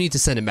him, you need to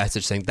send a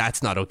message saying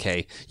that's not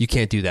okay. You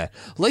can't do that.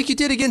 Like you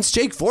did against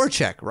Jake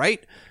Voracek,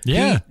 right?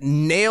 Yeah. He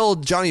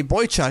nailed Johnny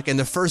Boychuk, and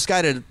the first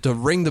guy to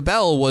ring the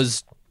bell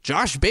was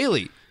Josh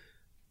Bailey.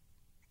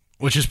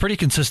 Which is pretty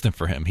consistent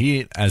for him.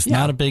 He's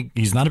not a big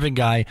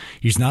guy.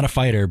 He's not a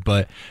fighter,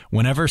 but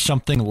whenever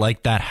something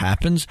like that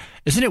happens,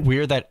 isn't it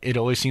weird that it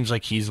always seems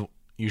like he's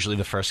usually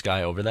the first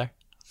guy over there?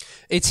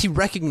 He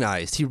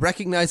recognized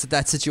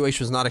that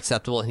situation was not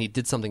acceptable, and he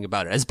did something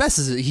about it. As best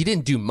as he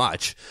didn't do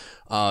much.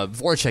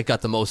 Voracek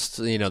got the most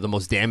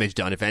damage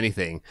done, if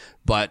anything.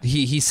 But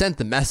he sent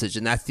the message,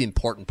 and that's the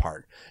important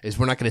part, is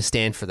we're not going to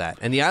stand for that.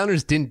 And the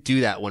Islanders didn't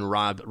do that when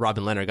Robin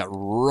Lehner got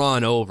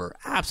run over,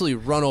 absolutely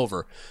run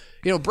over.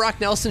 You know, Brock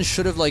Nelson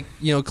should have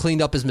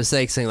cleaned up his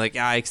mistake, saying like,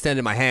 I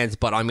extended my hands,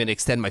 but I'm going to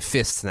extend my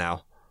fists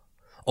now.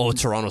 Oh,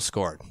 Toronto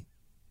scored.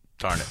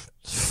 Darn it.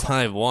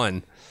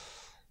 5-1.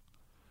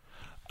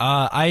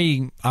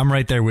 I'm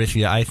right there with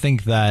you. I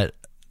think that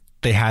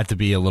they had to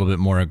be a little bit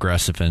more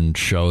aggressive and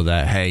show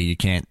that, hey, you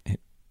can't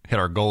hit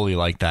our goalie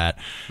like that.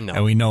 No.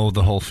 And we know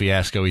the whole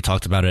fiasco. We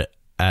talked about it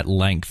at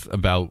length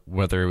about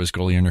whether it was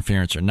goalie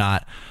interference or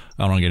not.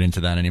 I don't want to get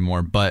into that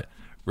anymore. But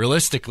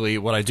realistically,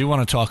 what I do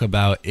want to talk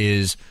about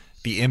is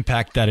the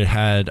impact that it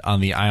had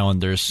on the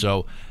Islanders.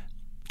 So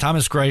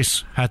Thomas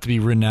Greiss had to be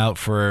ridden out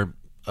for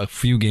a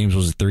few games.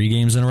 Was it 3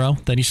 games in a row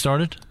that he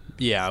started?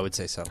 Yeah, I would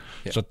say so.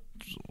 Yeah. So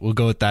we'll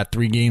go with that.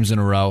 3 games in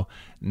a row.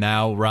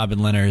 Now Robin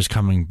Lehner is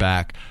coming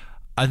back.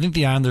 I think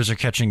the Islanders are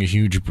catching a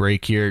huge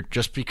break here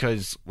just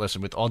because,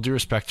 listen, with all due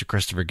respect to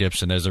Christopher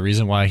Gibson, there's a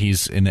reason why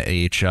he's in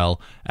the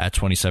AHL at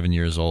 27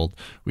 years old.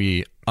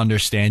 We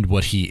understand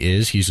what he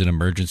is. He's an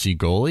emergency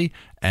goalie.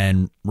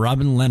 And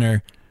Robin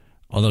Lehner,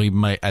 although he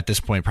might at this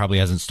point probably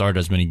hasn't started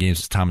as many games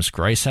as Thomas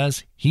Greiss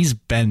has, he's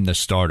been the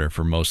starter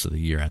for most of the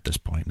year at this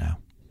point now.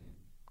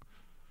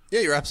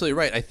 Yeah, you're absolutely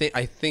right.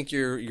 I think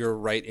you're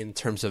right in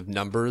terms of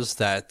numbers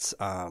that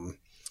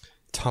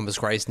Thomas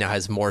Greiss now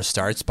has more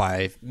starts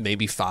by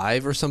maybe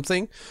 5 or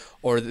something,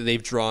 or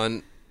they've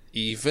drawn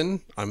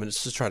even. I'm going to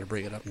just try to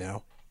bring it up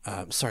now.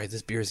 Sorry,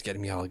 this beer is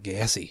getting me all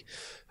gassy.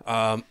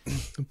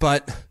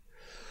 But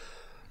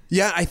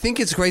yeah, I think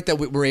it's great that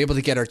we're able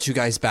to get our 2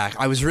 guys back.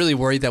 I was really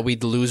worried that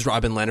we'd lose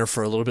Robin Lehner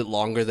for a little bit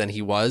longer than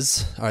he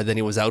was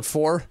out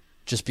for,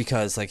 just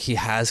because like he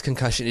has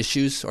concussion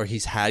issues, or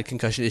he's had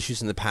concussion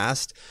issues in the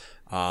past.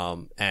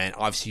 And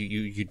obviously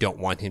you don't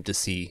want him to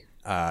see,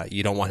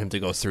 you don't want him to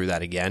go through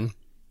that again.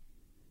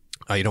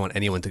 You don't want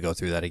anyone to go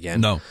through that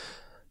again. No.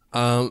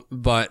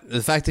 But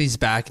the fact that he's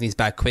back and he's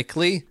back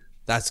quickly,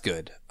 that's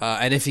good.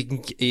 And if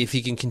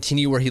he can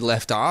continue where he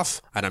left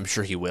off, and I'm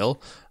sure he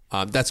will,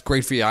 that's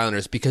great for the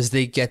Islanders because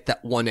they get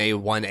that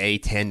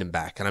 1A tandem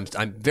back. And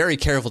I'm very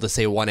careful to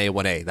say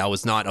 1A. That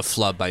was not a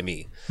flub by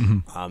me.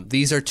 Mm-hmm.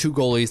 These are two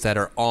goalies that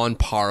are on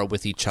par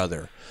with each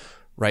other,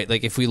 right?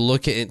 Like if we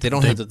look at it, they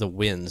don't have the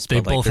wins. They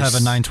but like both have a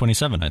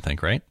 927, I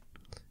think, right?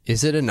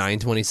 Is it a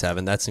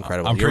 927? That's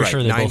incredible. I'm pretty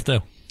sure they both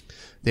do.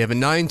 They have a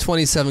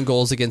 927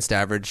 goals against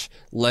average.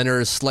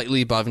 Leonard is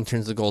slightly above in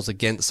terms of goals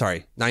against,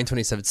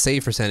 927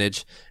 save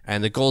percentage.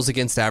 And the goals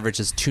against average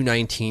is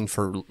 219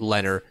 for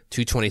Leonard,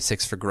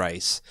 226 for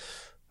Greiss.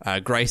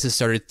 Greiss has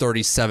started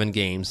 37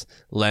 games.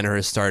 Leonard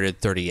has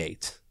started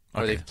 38.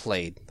 Or they've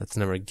played. That's the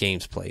number of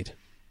games played.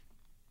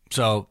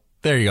 So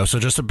there you go. So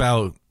just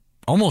about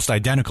almost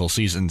identical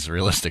seasons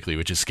realistically,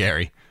 which is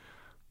scary.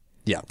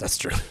 Yeah, that's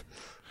true.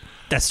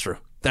 That's true.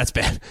 That's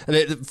bad.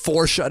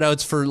 4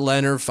 shutouts for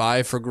Leonard,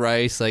 5 for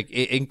Greiss. Like,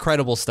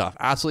 incredible stuff.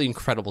 Absolutely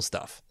incredible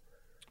stuff.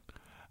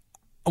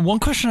 One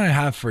question I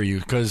have for you,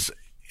 because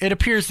it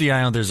appears the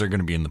Islanders are going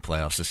to be in the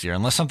playoffs this year,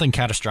 unless something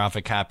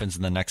catastrophic happens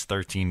in the next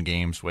 13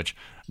 games, which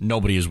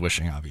nobody is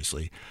wishing,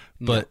 obviously.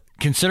 But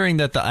considering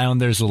that the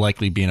Islanders will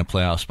likely be in a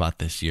playoff spot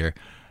this year,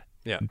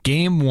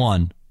 Game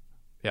 1,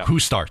 who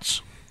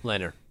starts?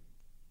 Leonard.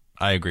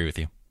 I agree with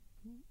you.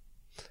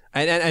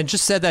 And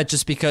just said that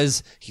just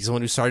because he's the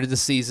one who started the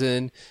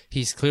season.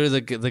 He's clearly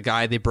the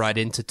guy they brought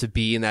in to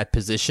be in that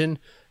position.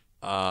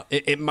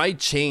 It might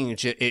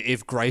change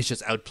if Greiss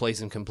just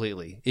outplays him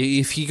completely.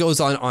 If he goes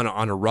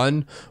on a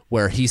run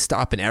where he's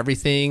stopping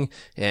everything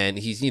and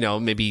he's,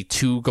 maybe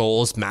 2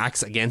 goals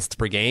max against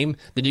per game,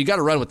 then you got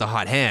to run with the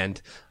hot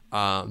hand.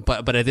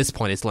 But at this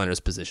point, it's Leonard's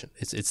position.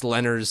 It's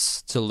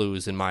Leonard's to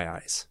lose in my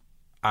eyes.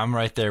 I'm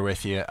right there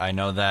with you. I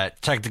know that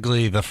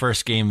technically the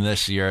first game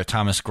this year,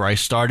 Thomas Greiss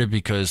started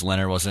because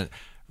Leonard wasn't,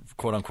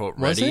 quote-unquote,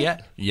 ready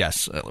yet.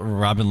 Yes.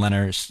 Robin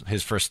Leonard,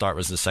 his first start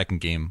was the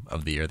second game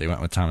of the year. They went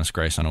with Thomas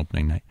Greiss on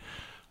opening night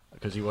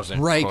because he wasn't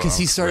right, because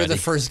he started the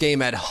first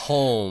game at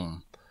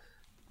home.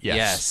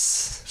 Yes.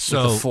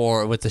 So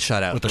with the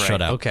shutout. With the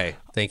shutout. Okay,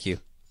 thank you.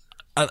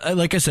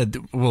 Like I said,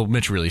 well,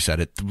 Mitch really said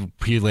it.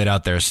 He laid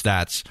out their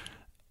stats.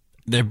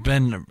 They've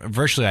been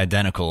virtually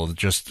identical.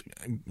 Just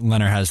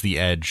Leonard has the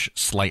edge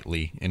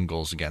slightly in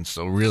goals against.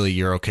 So really,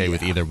 you're okay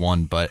with either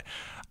one. But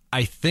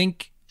I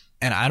think,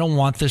 and I don't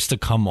want this to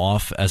come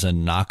off as a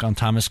knock on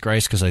Thomas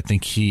Greiss because I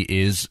think he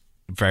is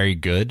very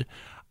good.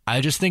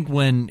 I just think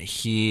when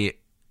he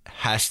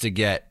has to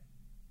get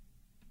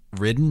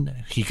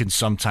ridden, he can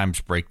sometimes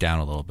break down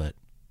a little bit.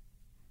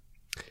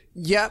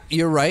 Yeah,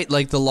 you're right.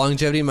 Like the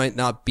longevity might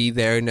not be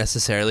there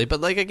necessarily, but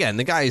like again,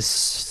 the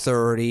guy's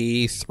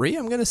 33.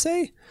 I'm gonna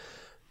say.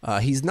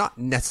 He's not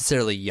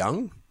necessarily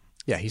young.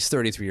 Yeah, he's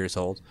 33 years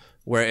old.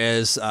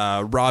 Whereas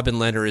Robin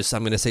Leonard is,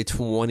 I'm going to say,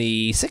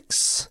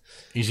 26.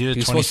 He's either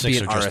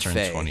 26 or just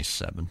turned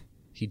 27.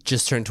 He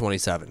just turned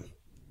 27.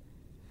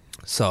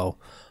 So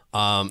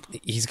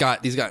he's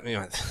got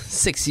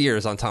 6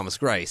 years on Thomas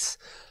Greiss.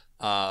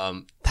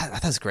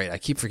 That's great. I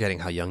keep forgetting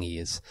how young he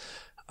is.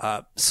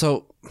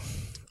 So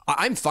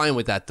I'm fine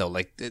with that, though.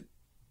 Like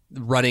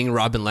running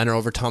Robin Leonard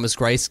over Thomas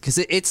Greiss, because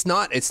it's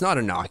not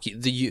a knock.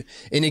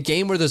 In a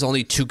game where there's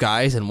only 2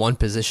 guys in one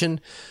position,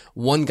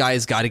 one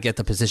guy's got to get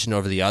the position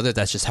over the other.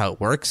 That's just how it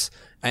works.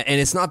 And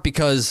it's not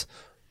because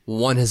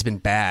one has been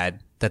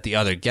bad that the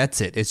other gets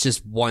it. It's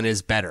just one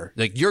is better.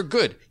 Like, you're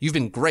good. You've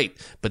been great.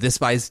 But this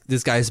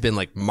guy's been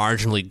like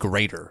marginally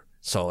greater.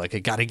 So like I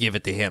got to give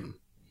it to him.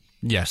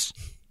 Yes.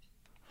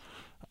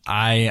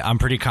 I'm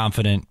pretty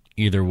confident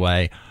either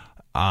way.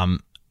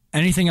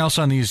 Anything else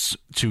on these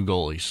 2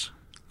 goalies?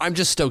 I'm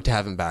just stoked to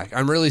have him back.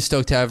 I'm really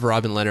stoked to have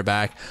Robin Leonard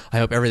back. I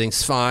hope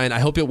everything's fine. I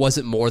hope it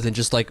wasn't more than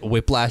just like a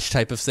whiplash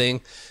type of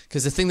thing.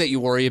 Because the thing that you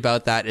worry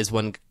about that is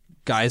when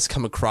guys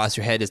come across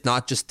your head is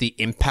not just the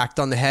impact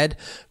on the head,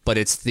 but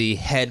it's the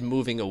head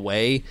moving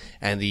away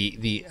and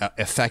the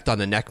effect on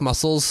the neck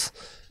muscles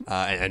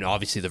and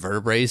obviously the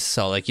vertebrae.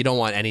 So like you don't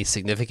want any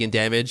significant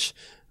damage.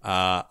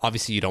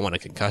 Obviously you don't want a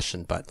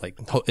concussion, but like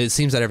it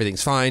seems that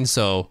everything's fine.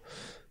 So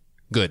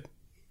good.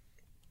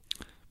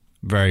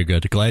 Very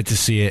good. Glad to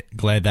see it.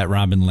 Glad that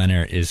Robin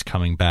Leonard is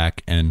coming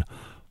back, and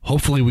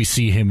hopefully we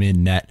see him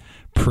in net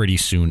pretty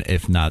soon,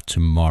 if not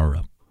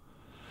tomorrow.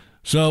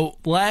 So,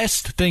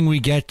 last thing we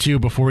get to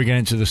before we get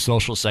into the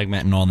social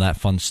segment and all that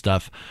fun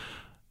stuff,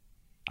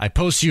 I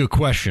posed you a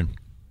question.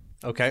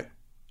 Okay.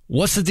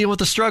 What's the deal with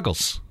the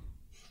struggles?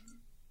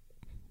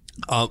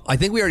 I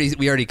think we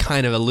already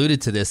kind of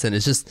alluded to this, and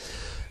it's just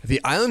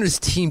the Islanders'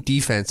 team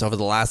defense over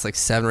the last like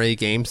 7 or 8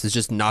 games has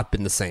just not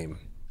been the same.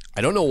 I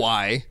don't know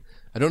why.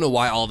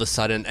 All of a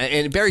sudden,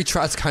 and Barry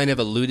Trotz kind of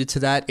alluded to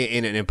that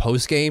in a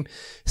post game,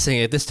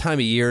 saying at this time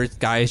of year,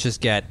 guys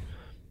just get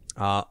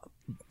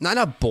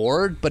not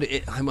bored, but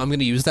I'm going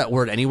to use that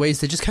word anyways.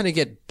 They just kind of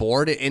get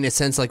bored in a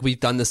sense, like we've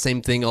done the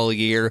same thing all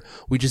year.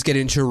 We just get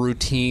into a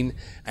routine,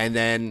 and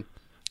then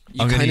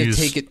You kind of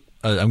take it.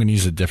 I'm going to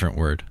use a different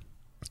word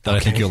that I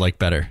think you'll like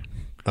better.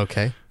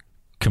 Okay.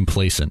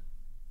 Complacent.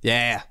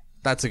 Yeah,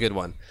 that's a good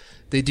one.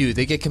 They do.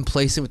 They get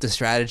complacent with the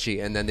strategy,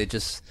 and then they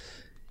just,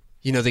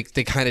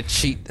 they kind of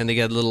cheat and they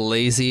get a little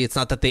lazy. It's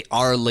not that they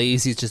are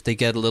lazy. It's just they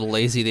get a little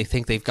lazy. They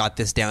think they've got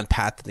this down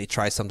pat, and they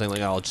try something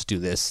like, I'll just do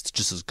this. It's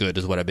just as good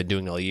as what I've been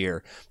doing all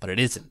year. But it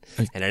isn't,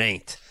 and it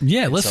ain't.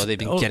 Yeah, so they've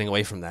been getting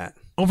away from that.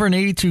 Over an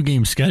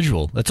 82-game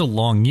schedule, that's a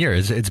long year.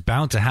 It's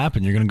bound to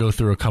happen. You're going to go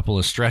through a couple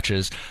of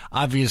stretches.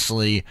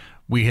 Obviously,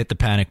 we hit the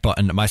panic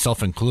button,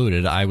 myself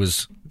included. I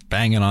was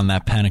banging on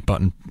that panic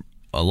button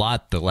a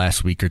lot the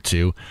last week or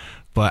two.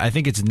 But I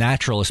think it's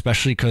natural,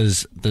 especially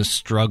because the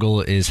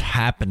struggle is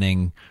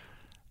happening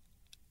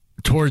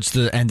towards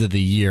the end of the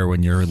year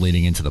when you're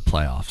leading into the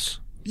playoffs.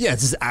 Yeah,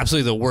 this is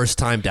absolutely the worst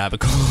time to have a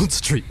cold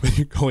streak when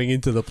you're going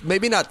into the...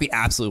 Maybe not the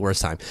absolute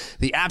worst time.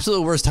 The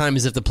absolute worst time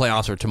is if the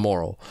playoffs are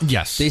tomorrow.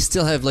 Yes. They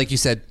still have, like you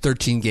said,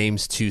 13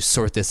 games to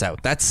sort this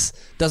out.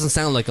 Doesn't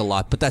sound like a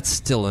lot, but that's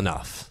still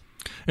enough.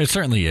 It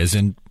certainly is,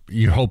 and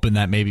you're hoping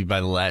that maybe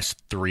by the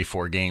last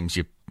 3-4 games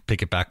you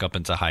pick it back up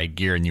into high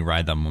gear and you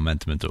ride that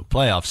momentum into a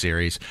playoff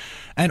series.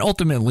 And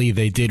ultimately,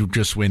 they did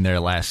just win their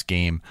last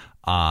game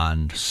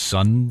on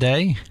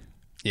Sunday?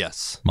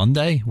 Yes.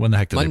 Monday? When the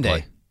heck did they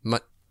play?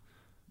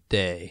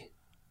 Day.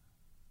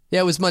 Yeah,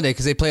 it was Monday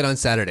because they played on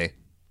Saturday.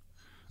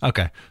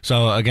 Okay,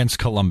 so against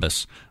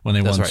Columbus when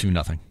they won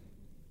 2-0.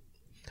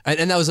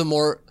 And that was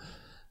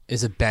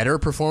a better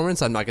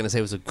performance. I'm not going to say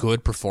it was a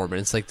good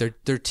performance. Like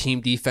their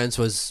team defense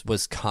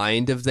was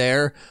kind of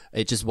there.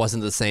 It just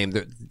wasn't the same.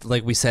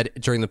 Like we said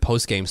during the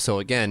post game. So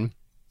again,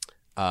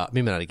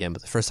 maybe not again,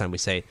 but the first time we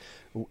say,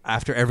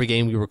 after every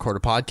game we record a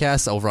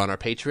podcast over on our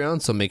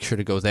Patreon, so make sure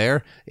to go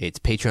there. It's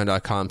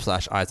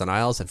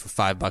patreon.com/EyesOnIsles, and for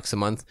 $5 a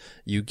month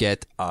you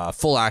get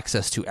full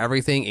access to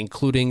everything,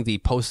 including the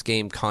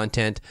post-game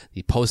content,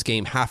 the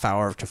post-game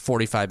half-hour to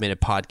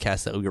 45-minute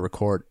podcast that we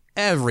record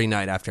every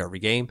night after every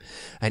game.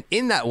 And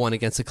in that one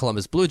against the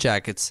Columbus Blue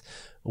Jackets,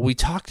 we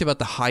talked about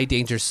the high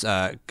danger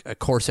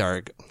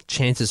Corsair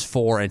chances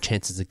for and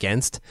chances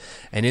against,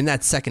 and in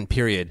that second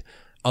period,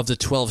 of the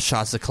 12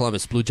 shots the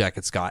Columbus Blue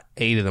Jackets got,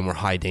 8 of them were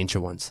high danger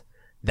ones.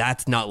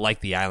 That's not like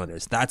the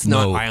Islanders. That's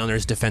not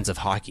Islanders defensive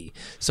hockey.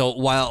 So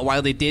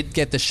while they did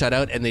get the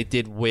shutout and they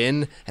did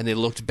win and they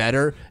looked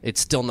better, it's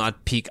still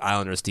not peak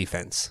Islanders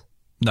defense.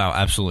 No,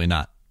 absolutely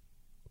not.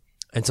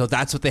 And so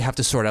that's what they have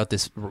to sort out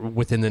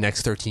within the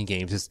next 13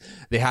 games. Is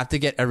they have to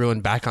get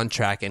everyone back on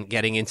track and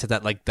getting into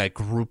that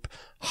group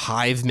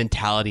hive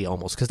mentality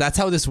almost, because that's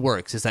how this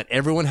works. Is that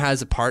everyone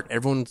has a part,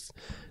 everyone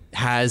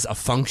has a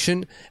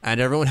function,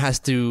 and everyone has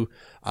to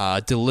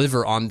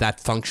deliver on that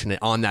function,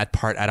 on that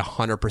part at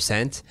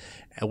 100%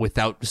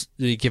 without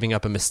giving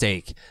up a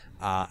mistake.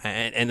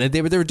 And they've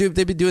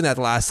been doing that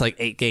the last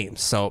 8 games.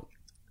 So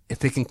if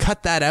they can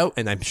cut that out,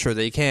 and I'm sure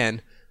they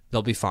can,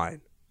 they'll be fine.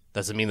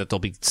 Doesn't mean that they'll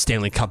be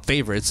Stanley Cup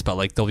favorites,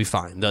 but they'll be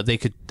fine. They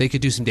could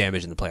do some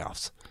damage in the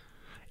playoffs.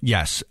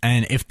 Yes,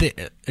 and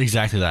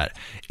exactly that.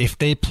 If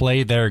they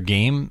play their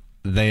game,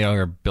 they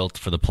are built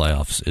for the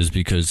playoffs, is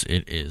because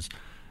it is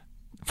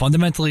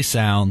fundamentally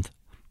sound,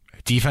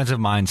 defensive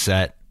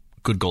mindset,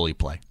 good goalie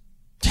play.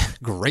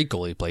 Great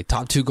goalie play.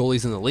 Top 2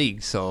 goalies in the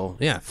league. So,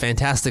 yeah,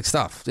 fantastic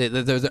stuff.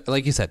 They're,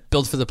 like you said,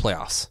 built for the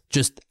playoffs.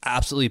 Just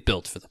absolutely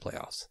built for the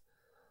playoffs.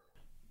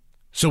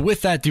 So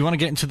with that, do you want to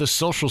get into the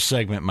social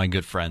segment, my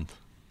good friend?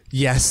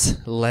 Yes,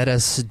 let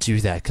us do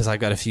that, because I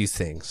got a few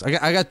things.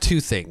 I got 2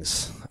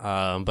 things,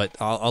 but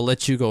I'll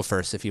let you go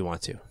first if you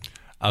want to.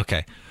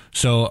 Okay.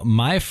 So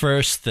my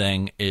first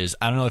thing is,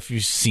 I don't know if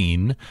you've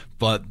seen,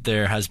 but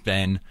there has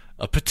been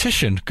a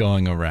petition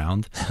going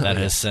around that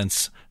has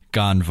since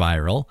gone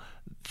viral.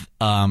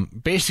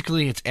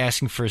 Basically, it's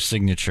asking for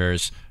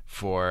signatures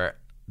for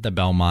the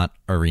Belmont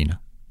Arena,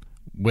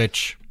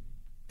 which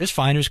is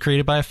fine. It was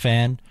created by a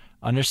fan.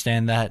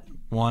 Understand that.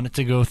 Want it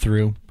to go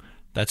through.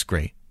 That's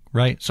great,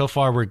 right? So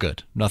far, we're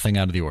good. Nothing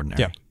out of the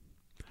ordinary. Yeah.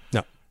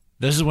 No.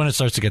 This is when it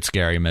starts to get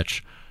scary,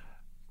 Mitch.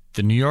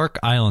 The New York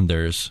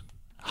Islanders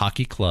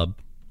Hockey Club,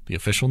 the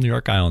official New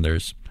York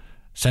Islanders,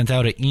 sent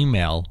out an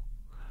email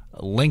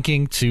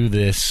linking to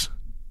this.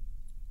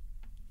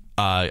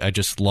 I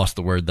just lost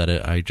the word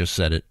I just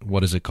said it.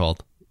 What is it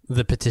called?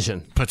 The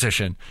petition.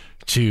 Petition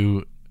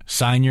to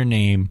sign your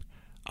name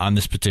on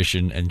this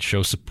petition and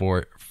show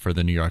support for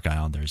the New York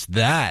Islanders.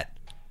 That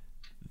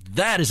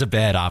is a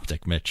bad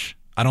optic, Mitch.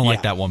 I don't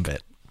like that one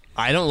bit.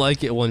 I don't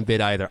like it one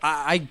bit either.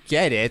 I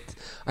get it,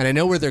 and I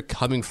know where they're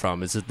coming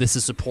from, is that this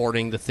is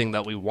supporting the thing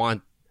that we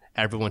want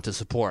everyone to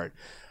support.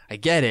 I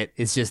get it.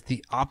 It's just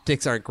the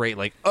optics aren't great.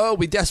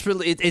 We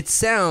desperately... It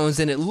sounds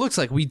and it looks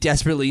like we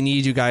desperately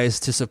need you guys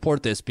to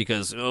support this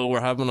because,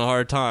 we're having a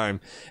hard time.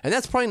 And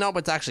that's probably not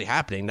what's actually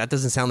happening. That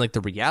doesn't sound like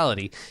the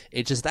reality.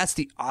 It's just that's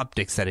the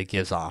optics that it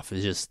gives off.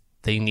 It's just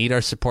they need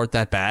our support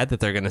that bad that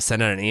they're going to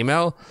send out an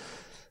email.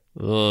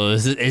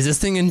 Is this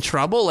thing in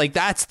trouble? Like,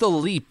 that's the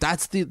leap.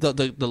 That's the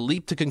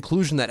leap to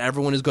conclusion that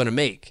everyone is going to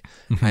make.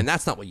 And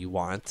that's not what you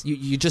want.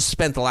 You just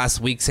spent the last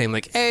week saying,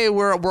 like, hey,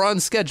 we're on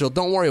schedule.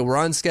 Don't worry, we're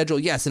on schedule.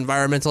 Yes,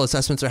 environmental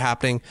assessments are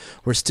happening.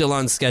 We're still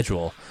on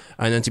schedule.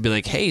 And then to be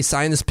like, hey,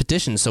 sign this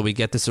petition so we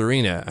get this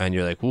arena. And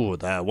you're like, ooh,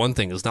 that one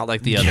thing is not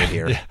like the other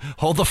here. Yeah.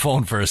 Hold the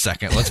phone for a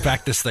second. Let's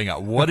back this thing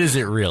up. What is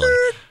it really?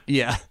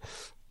 Yeah.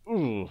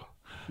 Ooh.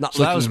 Not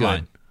So that was looking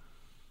good. mine.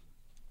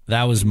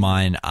 That was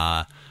mine.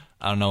 I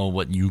don't know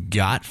what you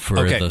got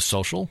for the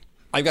social.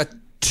 I've got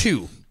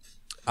two.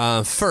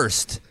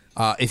 First,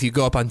 if you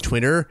go up on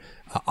Twitter,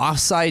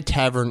 Offside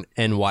Tavern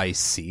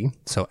NYC,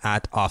 so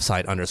at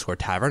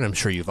offside_tavern. I'm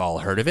sure you've all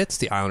heard of it. It's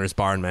the Islanders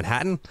bar in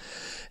Manhattan.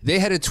 They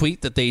had a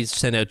tweet that they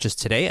sent out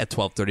just today at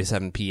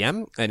 12:37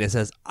 p.m. and it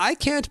says, I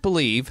can't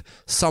believe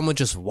someone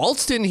just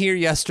waltzed in here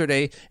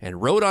yesterday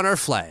and wrote on our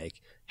flag,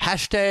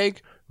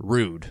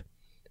 #rude.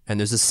 And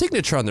there's a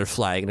signature on their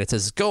flag and it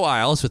says, Go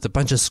Isles, with a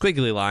bunch of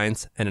squiggly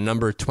lines and a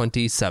number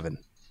 27.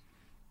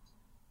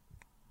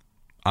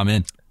 I'm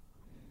in.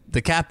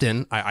 The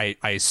captain, I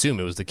assume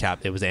it was the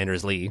captain, it was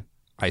Anders Lee.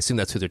 I assume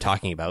that's who they're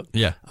talking about.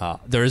 Yeah.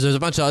 There's a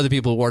bunch of other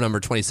people who wore number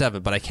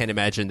 27, but I can't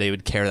imagine they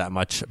would care that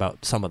much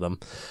about some of them.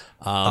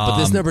 But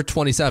this number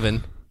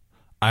 27...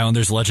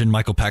 Islanders legend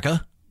Michael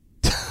Pekka?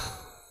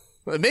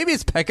 Maybe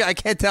it's Pekka. I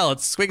can't tell.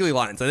 It's squiggly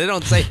lines, and they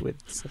don't say it.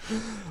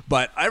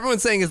 But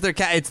everyone's saying it's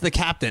the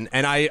captain,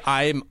 and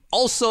I'm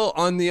also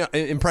on the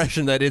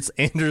impression that it's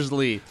Anders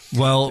Lee.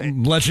 Well,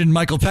 legend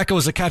Michael Pekka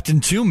was a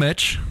captain too,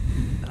 Mitch.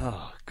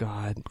 Oh,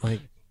 God. Like,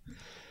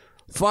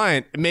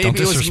 fine. Maybe Don't it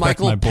was disrespect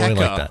Michael my boy Pekka.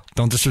 like that.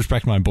 Don't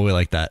disrespect my boy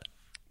like that.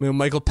 When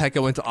Michael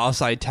Pekka went to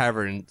Offside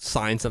Tavern and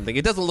signed something,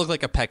 it doesn't look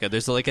like a Pekka.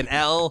 There's like an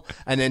L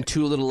and then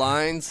two little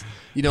lines,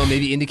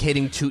 maybe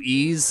indicating two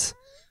E's.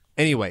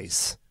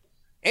 Anyways,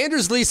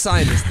 Anders Lee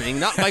signed this thing,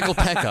 not Michael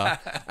Pekka,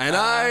 and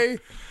I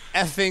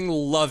effing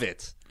love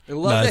it. I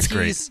love that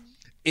he's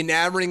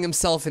enamoring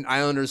himself in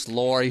Islanders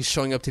lore. He's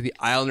showing up to the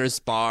Islanders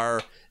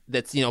bar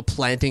that's,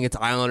 planting its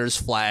Islanders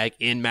flag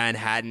in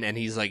Manhattan, and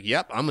he's like,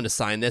 yep, I'm going to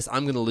sign this.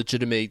 I'm going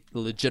to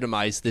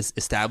legitimize this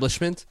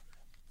establishment.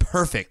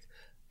 Perfect.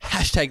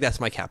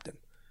 #that's my captain.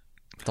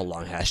 It's a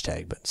long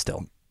hashtag, but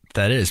still.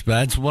 That is. But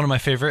that's one of my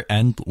favorite,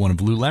 and one of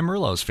Lou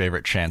Lamoriello's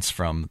favorite chants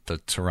from the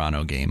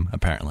Toronto game,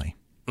 apparently.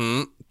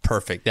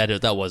 Perfect. That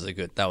was a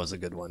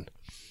good one.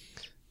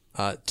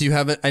 Do you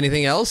have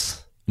anything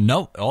else?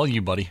 No, all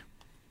you, buddy.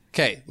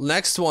 Okay,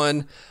 next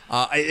one.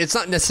 It's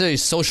not necessarily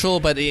social,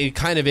 but it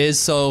kind of is.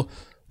 So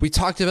we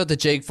talked about the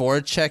Jake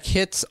Voracek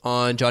hit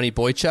on Johnny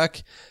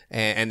Boychuk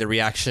and the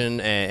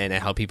reaction and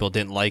how people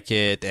didn't like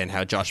it and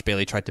how Josh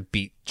Bailey tried to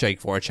beat Jake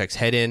Voracek's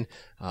head in,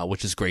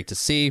 which is great to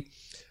see.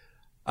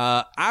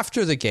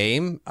 After the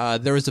game,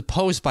 there was a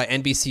post by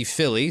NBC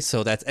Philly,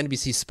 so that's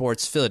NBC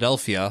Sports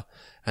Philadelphia,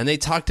 and they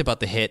talked about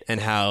the hit and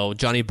how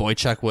Johnny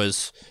Boychuk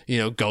was,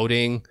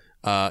 goading,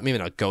 maybe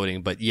not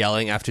goading, but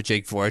yelling after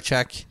Jake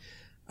Voracek.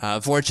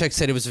 Voracek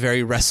said it was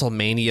very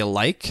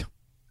WrestleMania-like.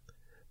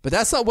 But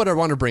that's not what I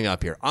want to bring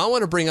up here. I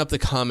want to bring up the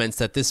comments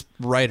that this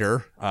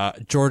writer,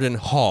 Jordan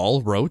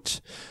Hall,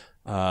 wrote.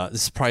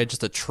 This is probably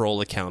just a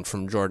troll account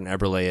from Jordan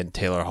Eberle and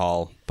Taylor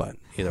Hall, but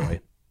either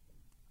way.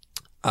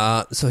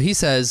 So he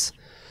says,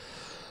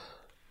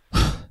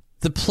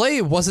 the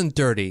play wasn't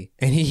dirty,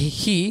 and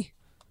he,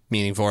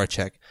 meaning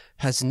Voracek,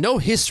 has no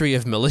history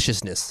of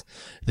maliciousness.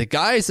 The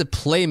guy is a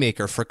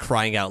playmaker, for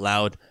crying out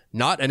loud,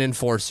 not an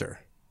enforcer.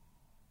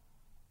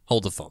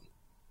 Hold the phone.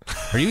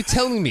 Are you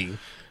telling me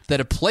that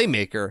a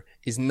playmaker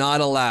is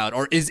not allowed,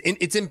 or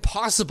it's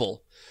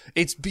impossible?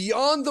 It's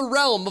beyond the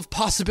realm of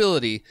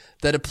possibility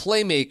that a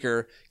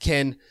playmaker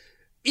can,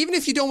 even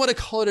if you don't want to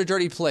call it a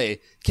dirty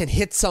play, can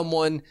hit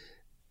someone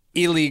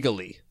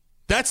illegally.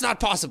 That's not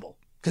possible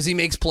because he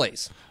makes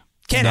plays.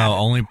 Can't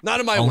happen. Not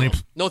in my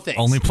world. No thanks.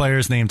 Only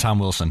players named Tom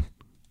Wilson.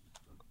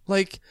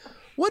 Like,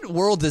 what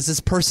world does this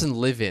person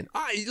live in?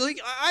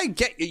 I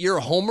get you're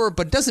a homer,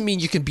 but it doesn't mean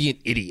you can be an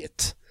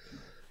idiot.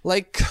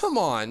 Like, come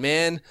on,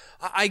 man.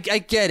 I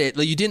get it.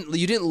 Like, you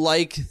didn't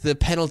like the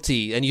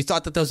penalty, and you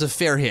thought that was a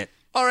fair hit.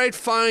 All right,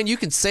 fine. You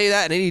can say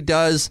that, and he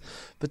does.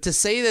 But to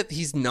say that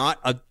he's not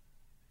a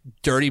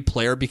dirty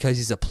player because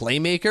he's a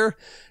playmaker,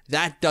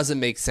 that doesn't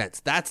make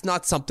sense. That's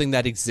not something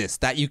that exists.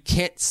 That you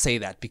can't say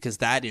that because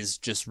that is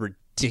just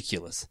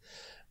ridiculous.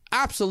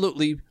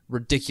 Absolutely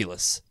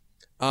ridiculous.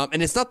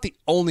 And it's not the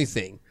only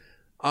thing.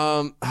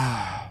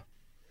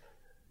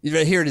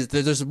 Here it is.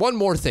 There's one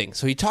more thing.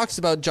 So he talks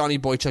about Johnny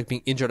Boychuk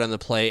being injured on the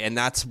play, and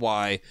that's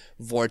why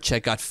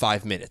Voracek got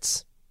 5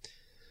 minutes.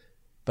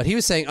 But he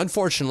was saying,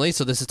 unfortunately,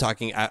 so this is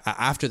talking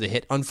after the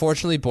hit,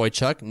 unfortunately,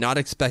 Boychuk, not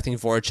expecting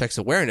Voracek's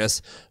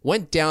awareness,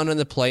 went down on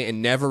the play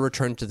and never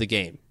returned to the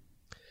game.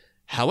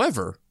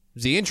 However,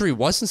 the injury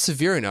wasn't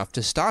severe enough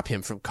to stop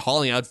him from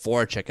calling out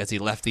Voracek as he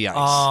left the ice.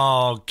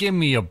 Oh, give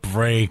me a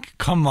break.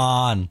 Come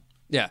on.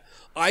 Yeah.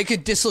 I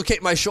could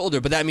dislocate my shoulder,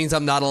 but that means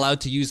I'm not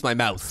allowed to use my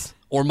mouth.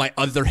 or my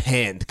other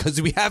hand,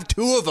 because we have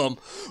two of them.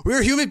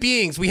 We're human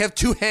beings. We have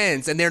two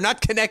hands, and they're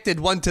not connected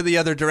one to the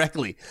other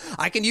directly.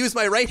 I can use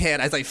my right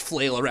hand as I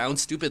flail around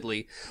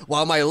stupidly,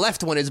 while my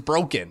left one is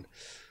broken.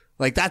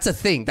 Like, that's a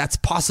thing. That's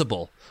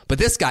possible. But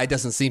this guy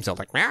doesn't seem so.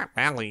 Like,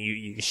 well,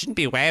 you shouldn't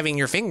be waving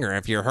your finger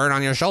if you're hurt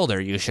on your shoulder.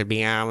 You should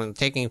be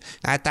taking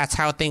that. That's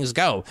how things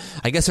go.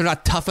 I guess they're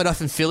not tough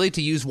enough in Philly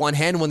to use one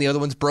hand when the other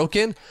one's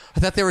broken. I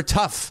thought they were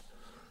tough.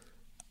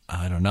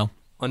 I don't know.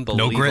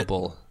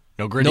 Unbelievable.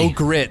 No grit. No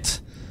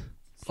grit.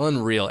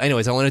 Unreal.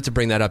 Anyways, I wanted to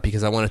bring that up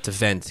because I wanted to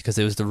vent because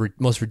it was the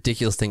most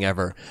ridiculous thing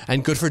ever.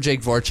 And good for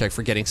Jake Voracek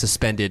for getting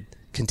suspended,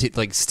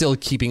 still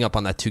keeping up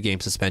on that 2-game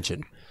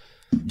suspension.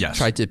 Yes.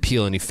 Tried to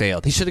appeal and he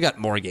failed. He should have got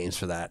more games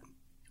for that.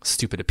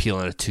 Stupid appeal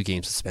on a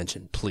 2-game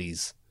suspension,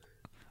 please.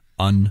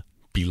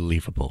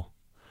 Unbelievable.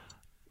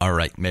 All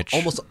right, Mitch.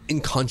 Almost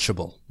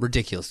unconscionable.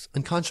 Ridiculous.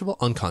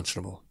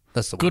 Unconscionable.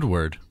 That's the word. Good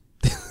word.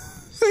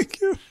 Thank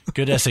you.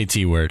 Good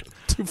SAT word.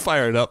 Too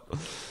fired up.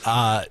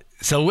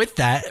 So with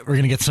that, we're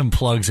going to get some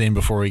plugs in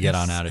before we get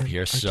on out of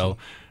here. So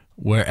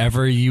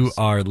wherever you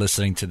are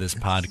listening to this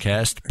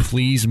podcast,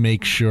 please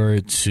make sure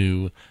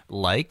to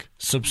like,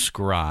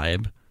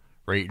 subscribe,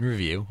 rate and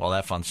review, all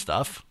that fun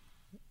stuff.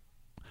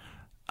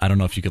 I don't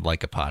know if you could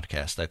like a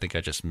podcast. I think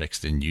I just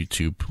mixed in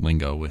YouTube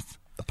lingo with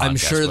the podcast. I'm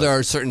sure there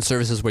are certain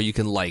services where you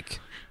can like.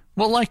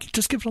 Well,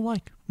 just give it a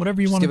like.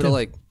 Whatever you want to do. Give it a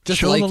like. Just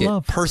show like the it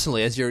love.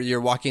 Personally as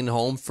you're walking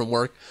home from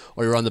work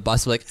or you're on the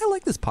bus. Like, I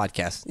like this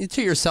podcast.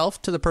 To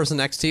yourself, to the person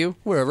next to you,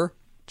 wherever.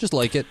 Just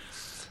like it.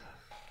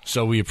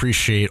 So we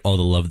appreciate all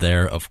the love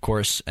there, of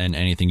course, and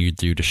anything you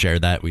do to share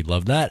that, we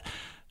love that.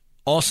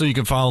 Also, you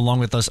can follow along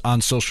with us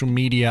on social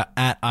media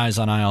at Eyes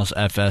on Isles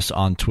FS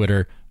on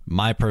Twitter.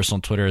 My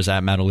personal Twitter is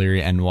at Matt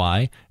O'Leary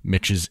NY.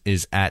 Mitch's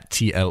is at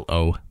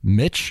TLO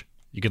Mitch.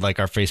 You could like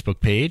our Facebook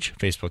page,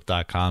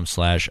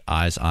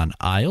 facebook.com/Eyes on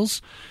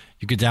Isles.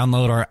 You could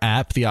download our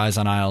app, the Eyes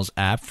on Isles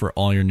app, for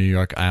all your New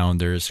York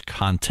Islanders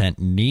content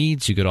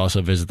needs. You could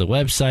also visit the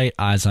website,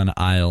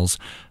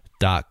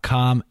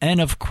 eyesonisles.com. And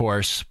of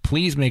course,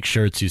 please make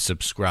sure to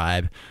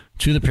subscribe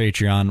to the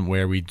Patreon,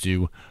 where we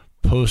do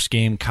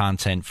post-game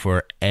content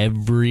for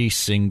every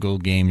single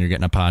game you're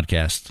getting a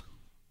podcast.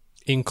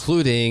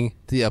 Including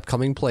the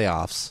upcoming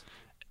playoffs.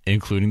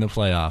 Including the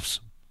playoffs.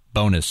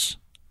 Bonus.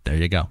 There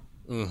you go.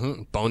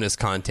 Mm-hmm. Bonus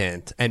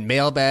content and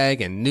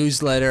mailbag and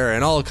newsletter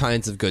and all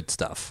kinds of good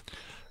stuff.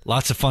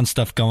 Lots of fun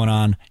stuff going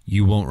on.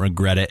 You won't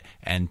regret it,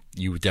 and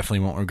you definitely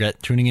won't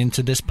regret tuning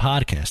into this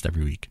podcast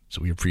every week.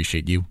 So we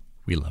appreciate you.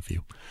 We love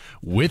you.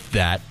 With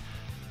that,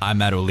 I'm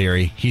Matt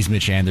O'Leary. He's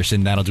Mitch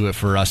Anderson. That'll do it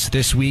for us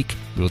this week.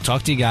 We'll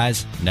talk to you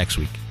guys next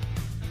week.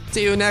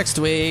 See you next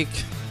week.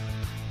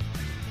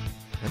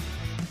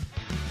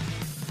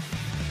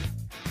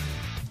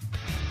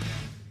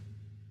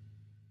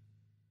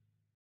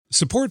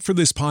 Support for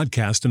this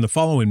podcast and the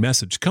following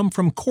message come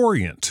from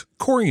Corient.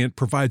 Corient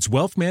provides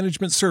wealth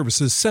management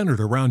services centered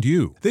around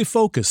you. They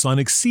focus on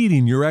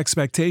exceeding your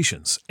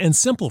expectations and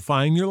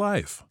simplifying your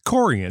life.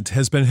 Corient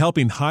has been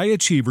helping high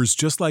achievers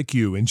just like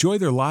you enjoy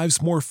their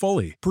lives more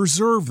fully,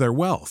 preserve their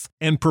wealth,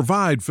 and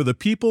provide for the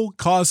people,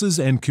 causes,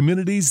 and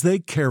communities they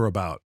care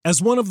about. As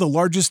one of the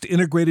largest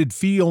integrated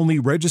fee-only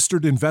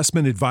registered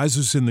investment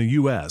advisors in the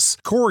U.S.,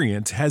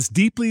 Corient has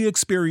deeply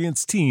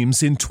experienced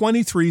teams in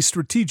 23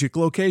 strategic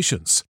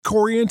locations.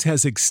 Corient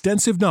has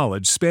extensive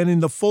knowledge spanning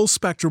the full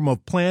spectrum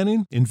of planning,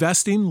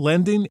 investing,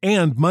 lending,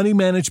 and money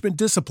management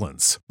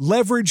disciplines.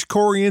 Leverage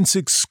Corient's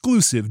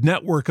exclusive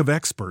network of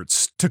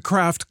experts to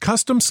craft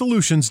custom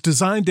solutions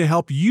designed to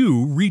help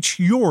you reach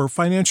your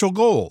financial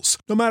goals,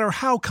 no matter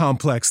how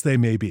complex they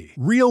may be.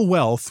 Real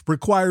wealth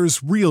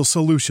requires real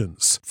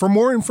solutions. For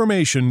more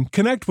information,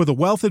 connect with a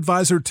wealth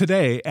advisor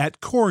today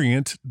at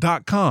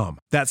Corient.com.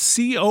 That's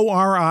Corient.com.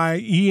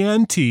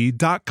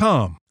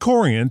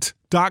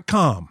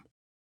 Corient.com.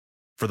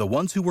 For the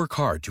ones who work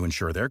hard to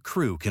ensure their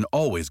crew can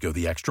always go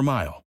the extra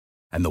mile,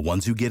 and the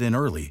ones who get in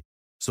early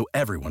so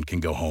everyone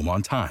can go home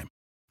on time,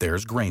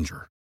 there's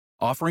Grainger,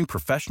 offering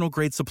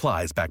professional-grade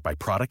supplies backed by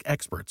product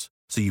experts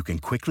so you can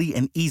quickly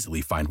and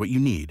easily find what you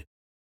need.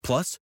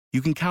 Plus,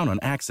 you can count on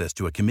access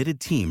to a committed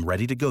team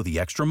ready to go the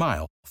extra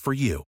mile for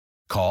you.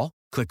 Call,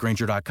 click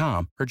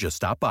Grainger.com, or just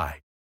stop by.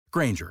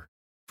 Grainger,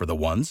 for the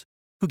ones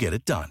who get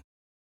it done.